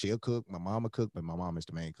I cook, she'll cook, my mama cook, but my mom is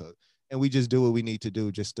the main cook. And we just do what we need to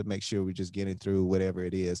do just to make sure we're just getting through whatever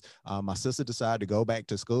it is. My sister decided to go back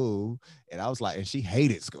to school, and I was like, and she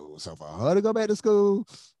hated school. So for her to go back to school,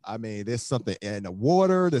 I mean, there's something in the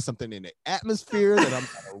water, there's something in the atmosphere that I'm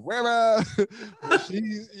aware of.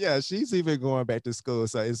 She's even going back to school.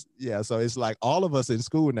 So it's like all of us in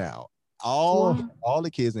school now. All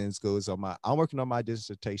the kids in school. So I'm working on my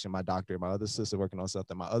dissertation, my doctorate. My other sister working on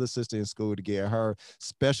something. My other sister in school to get her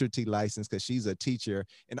specialty license because she's a teacher,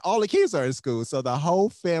 and all the kids are in school. So the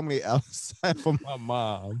whole family outside from my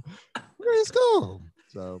mom, we're in school.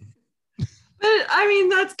 So, but I mean,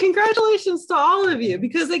 that's congratulations to all of you,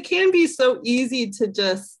 because it can be so easy to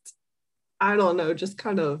just, I don't know, just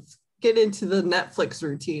kind of get into the Netflix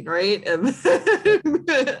routine, right?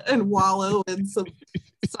 And wallow in some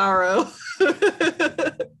sorrow.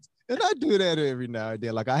 And I do that every now and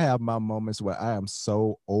then. Like I have my moments where I am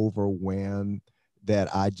so overwhelmed that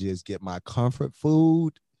I just get my comfort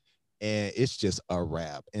food and it's just a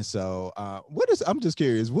wrap. And so I'm just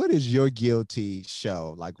curious, what is your guilty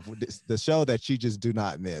show? Like the show that you just do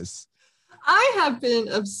not miss? I have been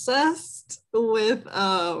obsessed with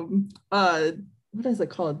what is it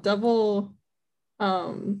called?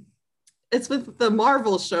 It's with the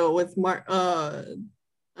Marvel show with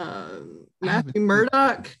Matthew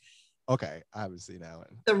Murdock. Okay, I haven't seen that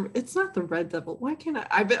one. It's not the Red Devil. Why can't I?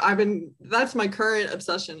 I've been. That's my current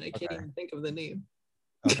obsession. I can't even think of the name.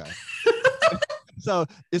 Okay. So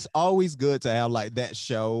it's always good to have like that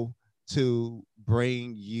show to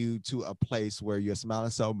bring you to a place where you're smiling.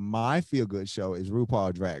 So my feel good show is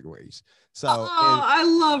RuPaul Drag Race. So I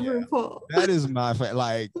love RuPaul. That is my favorite.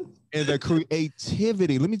 Like, and the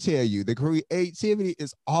creativity. Let me tell you, the creativity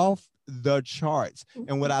is off the charts.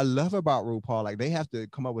 And what I love about RuPaul, like they have to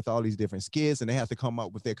come up with all these different skits and they have to come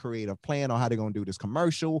up with their creative plan on how they're gonna do this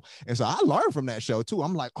commercial. And so I learned from that show too.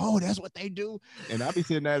 I'm like, oh, that's what they do. And I'll be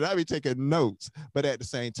sitting there and I'll be taking notes. But at the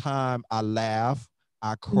same time, I laugh,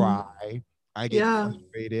 I cry, I get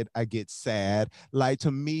frustrated, I get sad. Like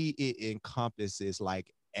to me, it encompasses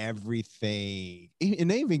like everything. And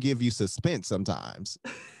they even give you suspense sometimes.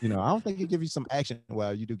 I don't think it give you some action.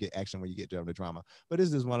 Well, you do get action when you get to the drama, but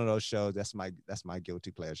this is one of those shows that's my guilty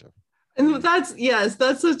pleasure. And that's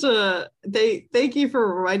such a thank you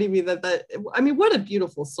for reminding me that I mean, what a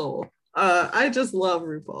beautiful soul. I just love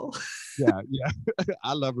RuPaul. Yeah, yeah.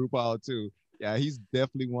 I love RuPaul too. Yeah, he's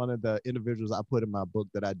definitely one of the individuals I put in my book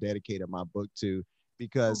that I dedicated my book to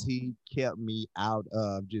because he kept me out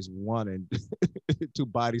of just wanting to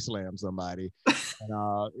body slam somebody.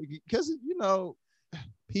 And because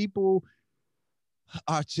people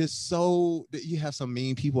are just so you have some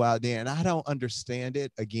mean people out there and I don't understand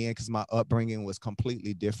it again because my upbringing was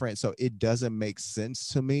completely different, so it doesn't make sense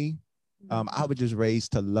to me. I was just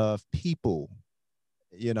raised to love people,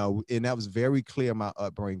 and that was very clear in my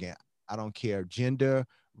upbringing. I don't care gender,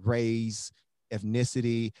 race,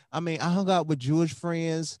 ethnicity. I mean, I hung out with Jewish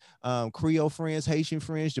friends, Creole friends, Haitian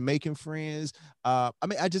friends, Jamaican friends. I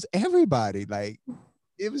mean, I just everybody. Like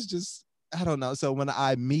it was just I don't know. So when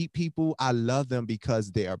I meet people, I love them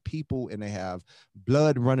because they are people and they have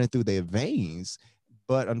blood running through their veins.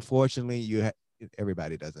 But unfortunately,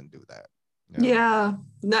 everybody doesn't do that. Yeah,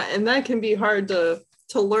 and that can be hard to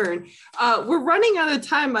learn. We're running out of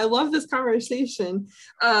time. I love this conversation.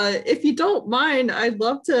 If you don't mind, I'd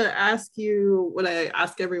love to ask you what I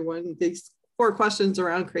ask everyone, these 4 questions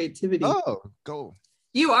around creativity. Oh, go.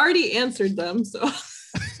 You already answered them, so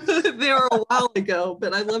they were a while ago,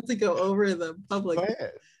 but I'd love to go over them publicly. Go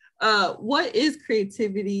ahead. What is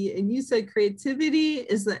creativity? And you said creativity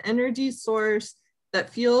is the energy source that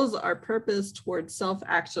fuels our purpose towards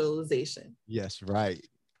self-actualization. Yes, right.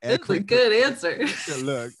 That's a good answer.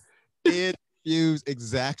 Look, it fuels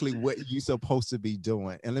exactly what you're supposed to be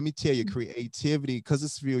doing. And let me tell you, creativity, because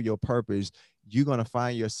it's fuel your purpose, you're going to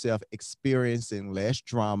find yourself experiencing less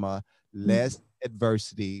drama, less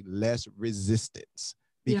adversity, less resistance.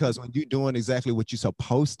 Because when you're doing exactly what you're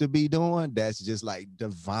supposed to be doing, that's just like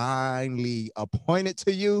divinely appointed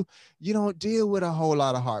to you, you don't deal with a whole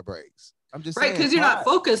lot of heartbreaks. I'm just right, because you're not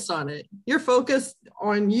focused on it. You're focused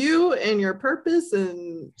on you and your purpose,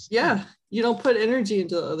 and you don't put energy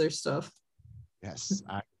into other stuff. Yes.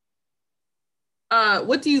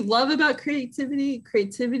 What do you love about creativity?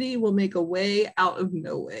 Creativity will make a way out of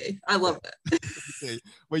no way. I love that.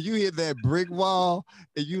 When you hit that brick wall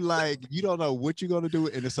and you don't know what you're going to do.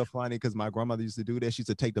 And it's so funny because my grandmother used to do that. She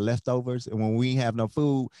used to take the leftovers, and when we have no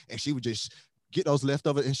food, and she would just get those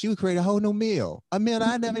leftovers and she would create a whole new meal. A meal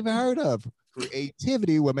I never even heard of.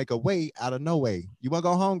 Creativity will make a way out of no way. You won't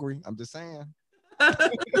go hungry. I'm just saying.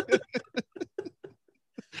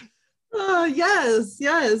 Yes.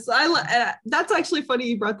 That's actually funny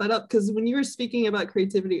you brought that up, because when you were speaking about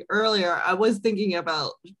creativity earlier, I was thinking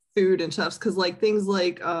about food and chefs, because like things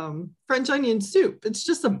like French onion soup, it's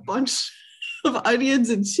just a bunch of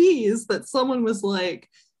onions and cheese that someone was like,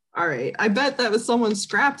 all right, I bet that was someone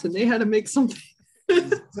scrapped and they had to make something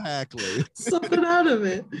exactly something out of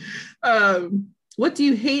it. What do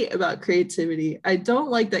you hate about creativity? I don't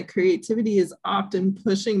like that creativity is often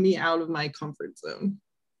pushing me out of my comfort zone.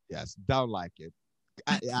 Yes, don't like it.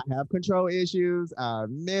 I have control issues. I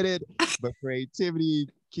admit it, but creativity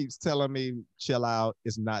keeps telling me, chill out.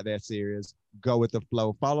 It's not that serious. Go with the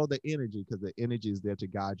flow. Follow the energy, because the energy is there to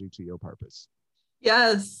guide you to your purpose.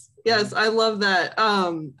 Yes, I love that.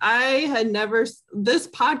 I had never, this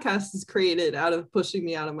podcast is created out of pushing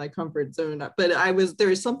me out of my comfort zone, but there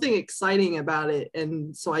was something exciting about it.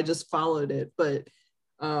 And so I just followed it, but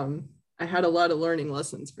I had a lot of learning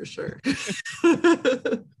lessons for sure.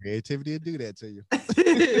 Creativity will do that to you.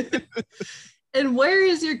 And where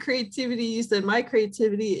is your creativity? You said my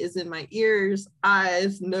creativity is in my ears,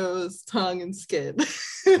 eyes, nose, tongue, and skin.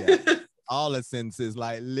 All the senses,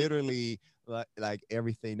 like literally, like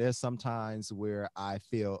everything. There's sometimes where I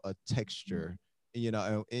feel a texture,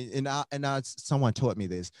 and someone taught me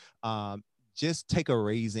this. Just take a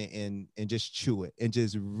raisin and just chew it, and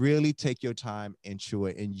just really take your time and chew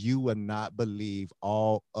it, and you will not believe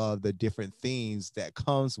all of the different things that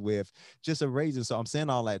comes with just a raisin. So I'm saying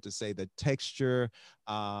all that to say the texture,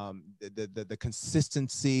 the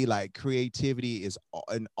consistency, like creativity is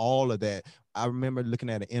in all of that. I remember looking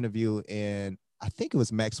at an interview, and I think it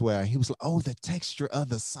was Maxwell. He was like, "Oh, the texture of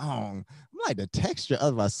the song." I'm like, the texture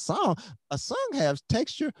of a song? A song has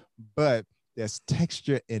texture, but there's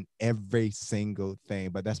texture in every single thing.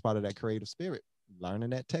 But that's part of that creative spirit, learning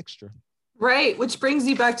that texture. Right, which brings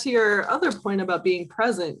you back to your other point about being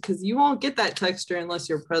present, because you won't get that texture unless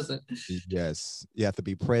you're present. Yes, you have to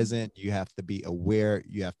be present. You have to be aware.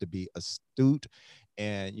 You have to be astute.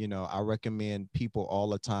 And, I recommend people all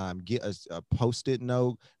the time, get a Post-it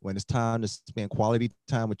note. When it's time to spend quality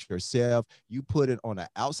time with yourself, you put it on the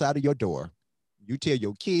outside of your door. You tell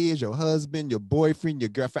your kids, your husband, your boyfriend, your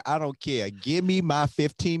girlfriend, I don't care. Give me my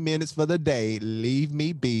 15 minutes for the day. Leave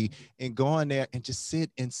me be, and go in there and just sit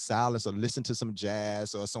in silence or listen to some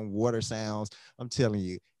jazz or some water sounds. I'm telling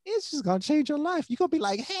you, it's just going to change your life. You're going to be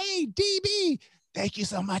like, hey, DB, thank you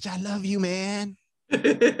so much. I love you, man. I'm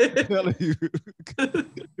telling you,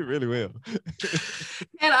 it really will.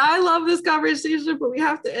 And I love this conversation, but we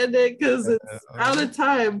have to end it because it's out of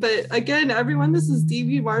time. But again, everyone, this is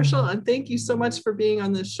DB Marshall, and thank you so much for being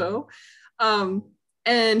on this show.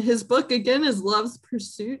 And his book, again, is Love's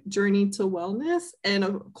Pursuit, Journey to Wellness. And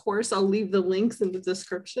of course, I'll leave the links in the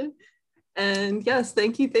description. And yes,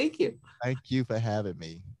 thank you. Thank you. Thank you for having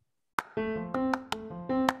me.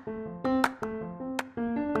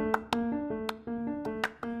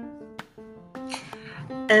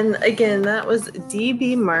 And again, that was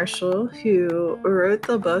D.B. Marshall, who wrote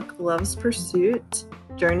the book Love's Pursuit,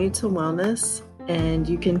 Journey to Wellness. And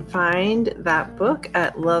you can find that book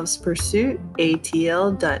at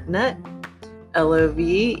lovespursuitatl.net,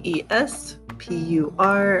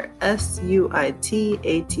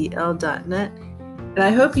 lovespursuitatl.net. And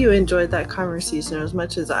I hope you enjoyed that conversation as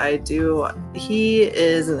much as I do. He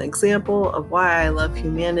is an example of why I love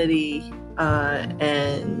humanity.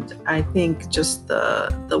 And I think just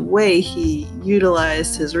the way he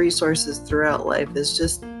utilized his resources throughout life is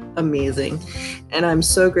just amazing. And I'm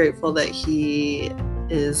so grateful that he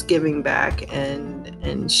is giving back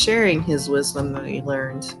and sharing his wisdom that he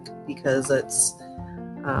learned, because that's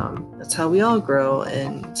how we all grow,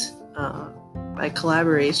 and by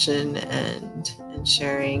collaboration and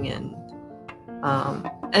sharing. And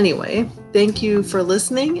anyway, thank you for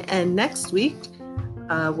listening. And next week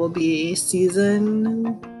will be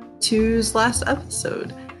season 2's last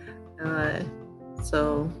episode.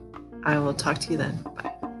 So I will talk to you then. Bye.